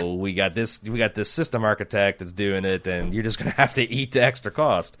 So we got this system architect that's doing it, and you're just gonna have to eat the extra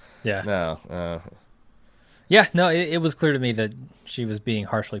cost. Yeah. No. It was clear to me that she was being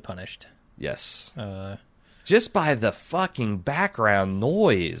harshly punished. Yes. Just by the fucking background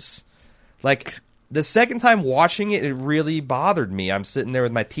noise. The second time watching it, it really bothered me. I'm sitting there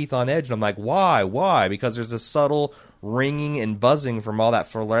with my teeth on edge, and I'm like, why? Why? Because there's this subtle ringing and buzzing from all that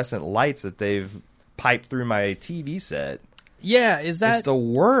fluorescent lights that they've piped through my TV set. Yeah, it's the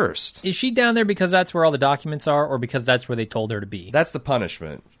worst. Is she down there because that's where all the documents are, or because that's where they told her to be? That's the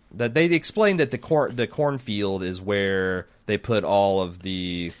punishment. That they explained that the cornfield is where they put all of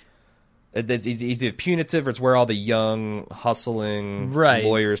the... It's either punitive or it's where all the young, hustling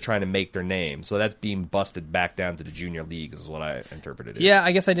lawyers trying to make their name. So that's being busted back down to the junior leagues is what I interpreted it. Yeah,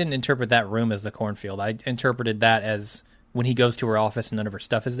 I guess I didn't interpret that room as the cornfield. I interpreted that as when he goes to her office and none of her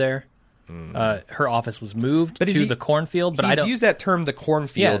stuff is there. Her office was moved to the cornfield, but I don't use that term, the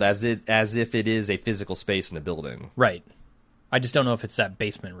cornfield, as if it is a physical space in a building. Right. I just don't know if it's that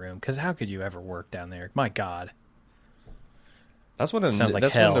basement room, because how could you ever work down there? My God. That's one of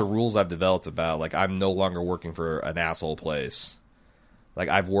the rules I've developed about. I'm no longer working for an asshole place.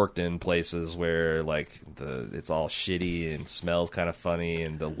 I've worked in places where it's all shitty and smells kind of funny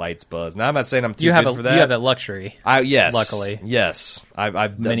and the lights buzz. Now I'm not saying I'm too good for that. You have that luxury. Yes, luckily, yes.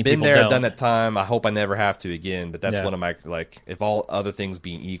 I've been there, done that time. I hope I never have to again. But that's one of my if all other things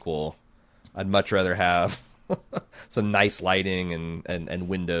being equal, I'd much rather have some nice lighting and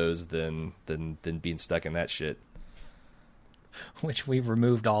windows than being stuck in that shit. Which we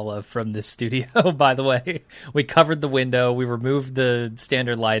removed all of from this studio, by the way. We covered the window. We removed the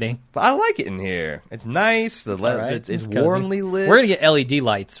standard lighting. But I like it in here. It's nice. It's warmly lit. We're going to get LED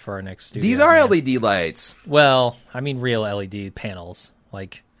lights for our next studio. These are LED lights. Well, I mean real LED panels.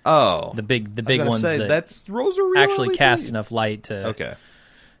 The big ones that's those are real actually LED. Cast enough light to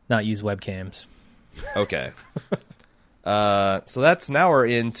not use webcams. Okay. So now we're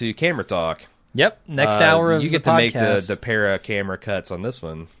into camera talk. Yep, next hour of you get the to podcast. make the para camera cuts on this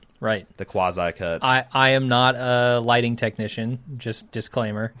one, right? The quasi cuts. I am not a lighting technician. Just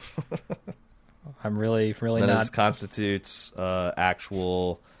disclaimer. I'm really not. This constitutes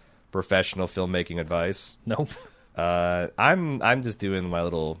actual professional filmmaking advice. Nope. I'm just doing my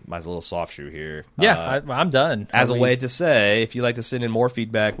little soft shoe here. Yeah, I'm done. As a way to say, if you'd like to send in more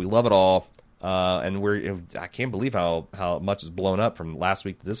feedback, we love it all. And I can't believe how much is blown up from last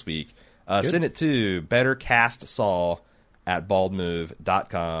week to this week. Send it to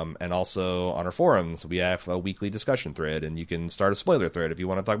bettercastsaw@baldmove.com, and also on our forums we have a weekly discussion thread, and you can start a spoiler thread if you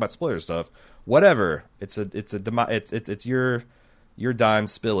want to talk about spoiler stuff. Whatever, it's your dime.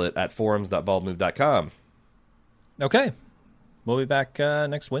 Spill it at forums.baldmove.com. Okay, we'll be back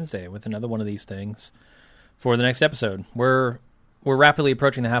next Wednesday with another one of these things for the next episode. We're rapidly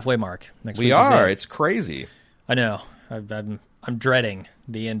approaching the halfway mark. Next week. We are. It's crazy. I know. I'm dreading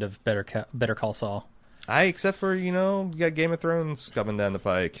the end of Better Call Saul. Except for you got Game of Thrones coming down the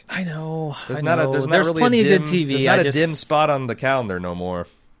pike. I know. There's really plenty of good TV. There's not a dim spot on the calendar no more.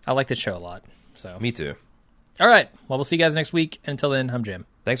 I like the show a lot. So me too. All right. Well, we'll see you guys next week. Until then, I'm Jim.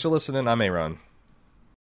 Thanks for listening. I'm Aaron.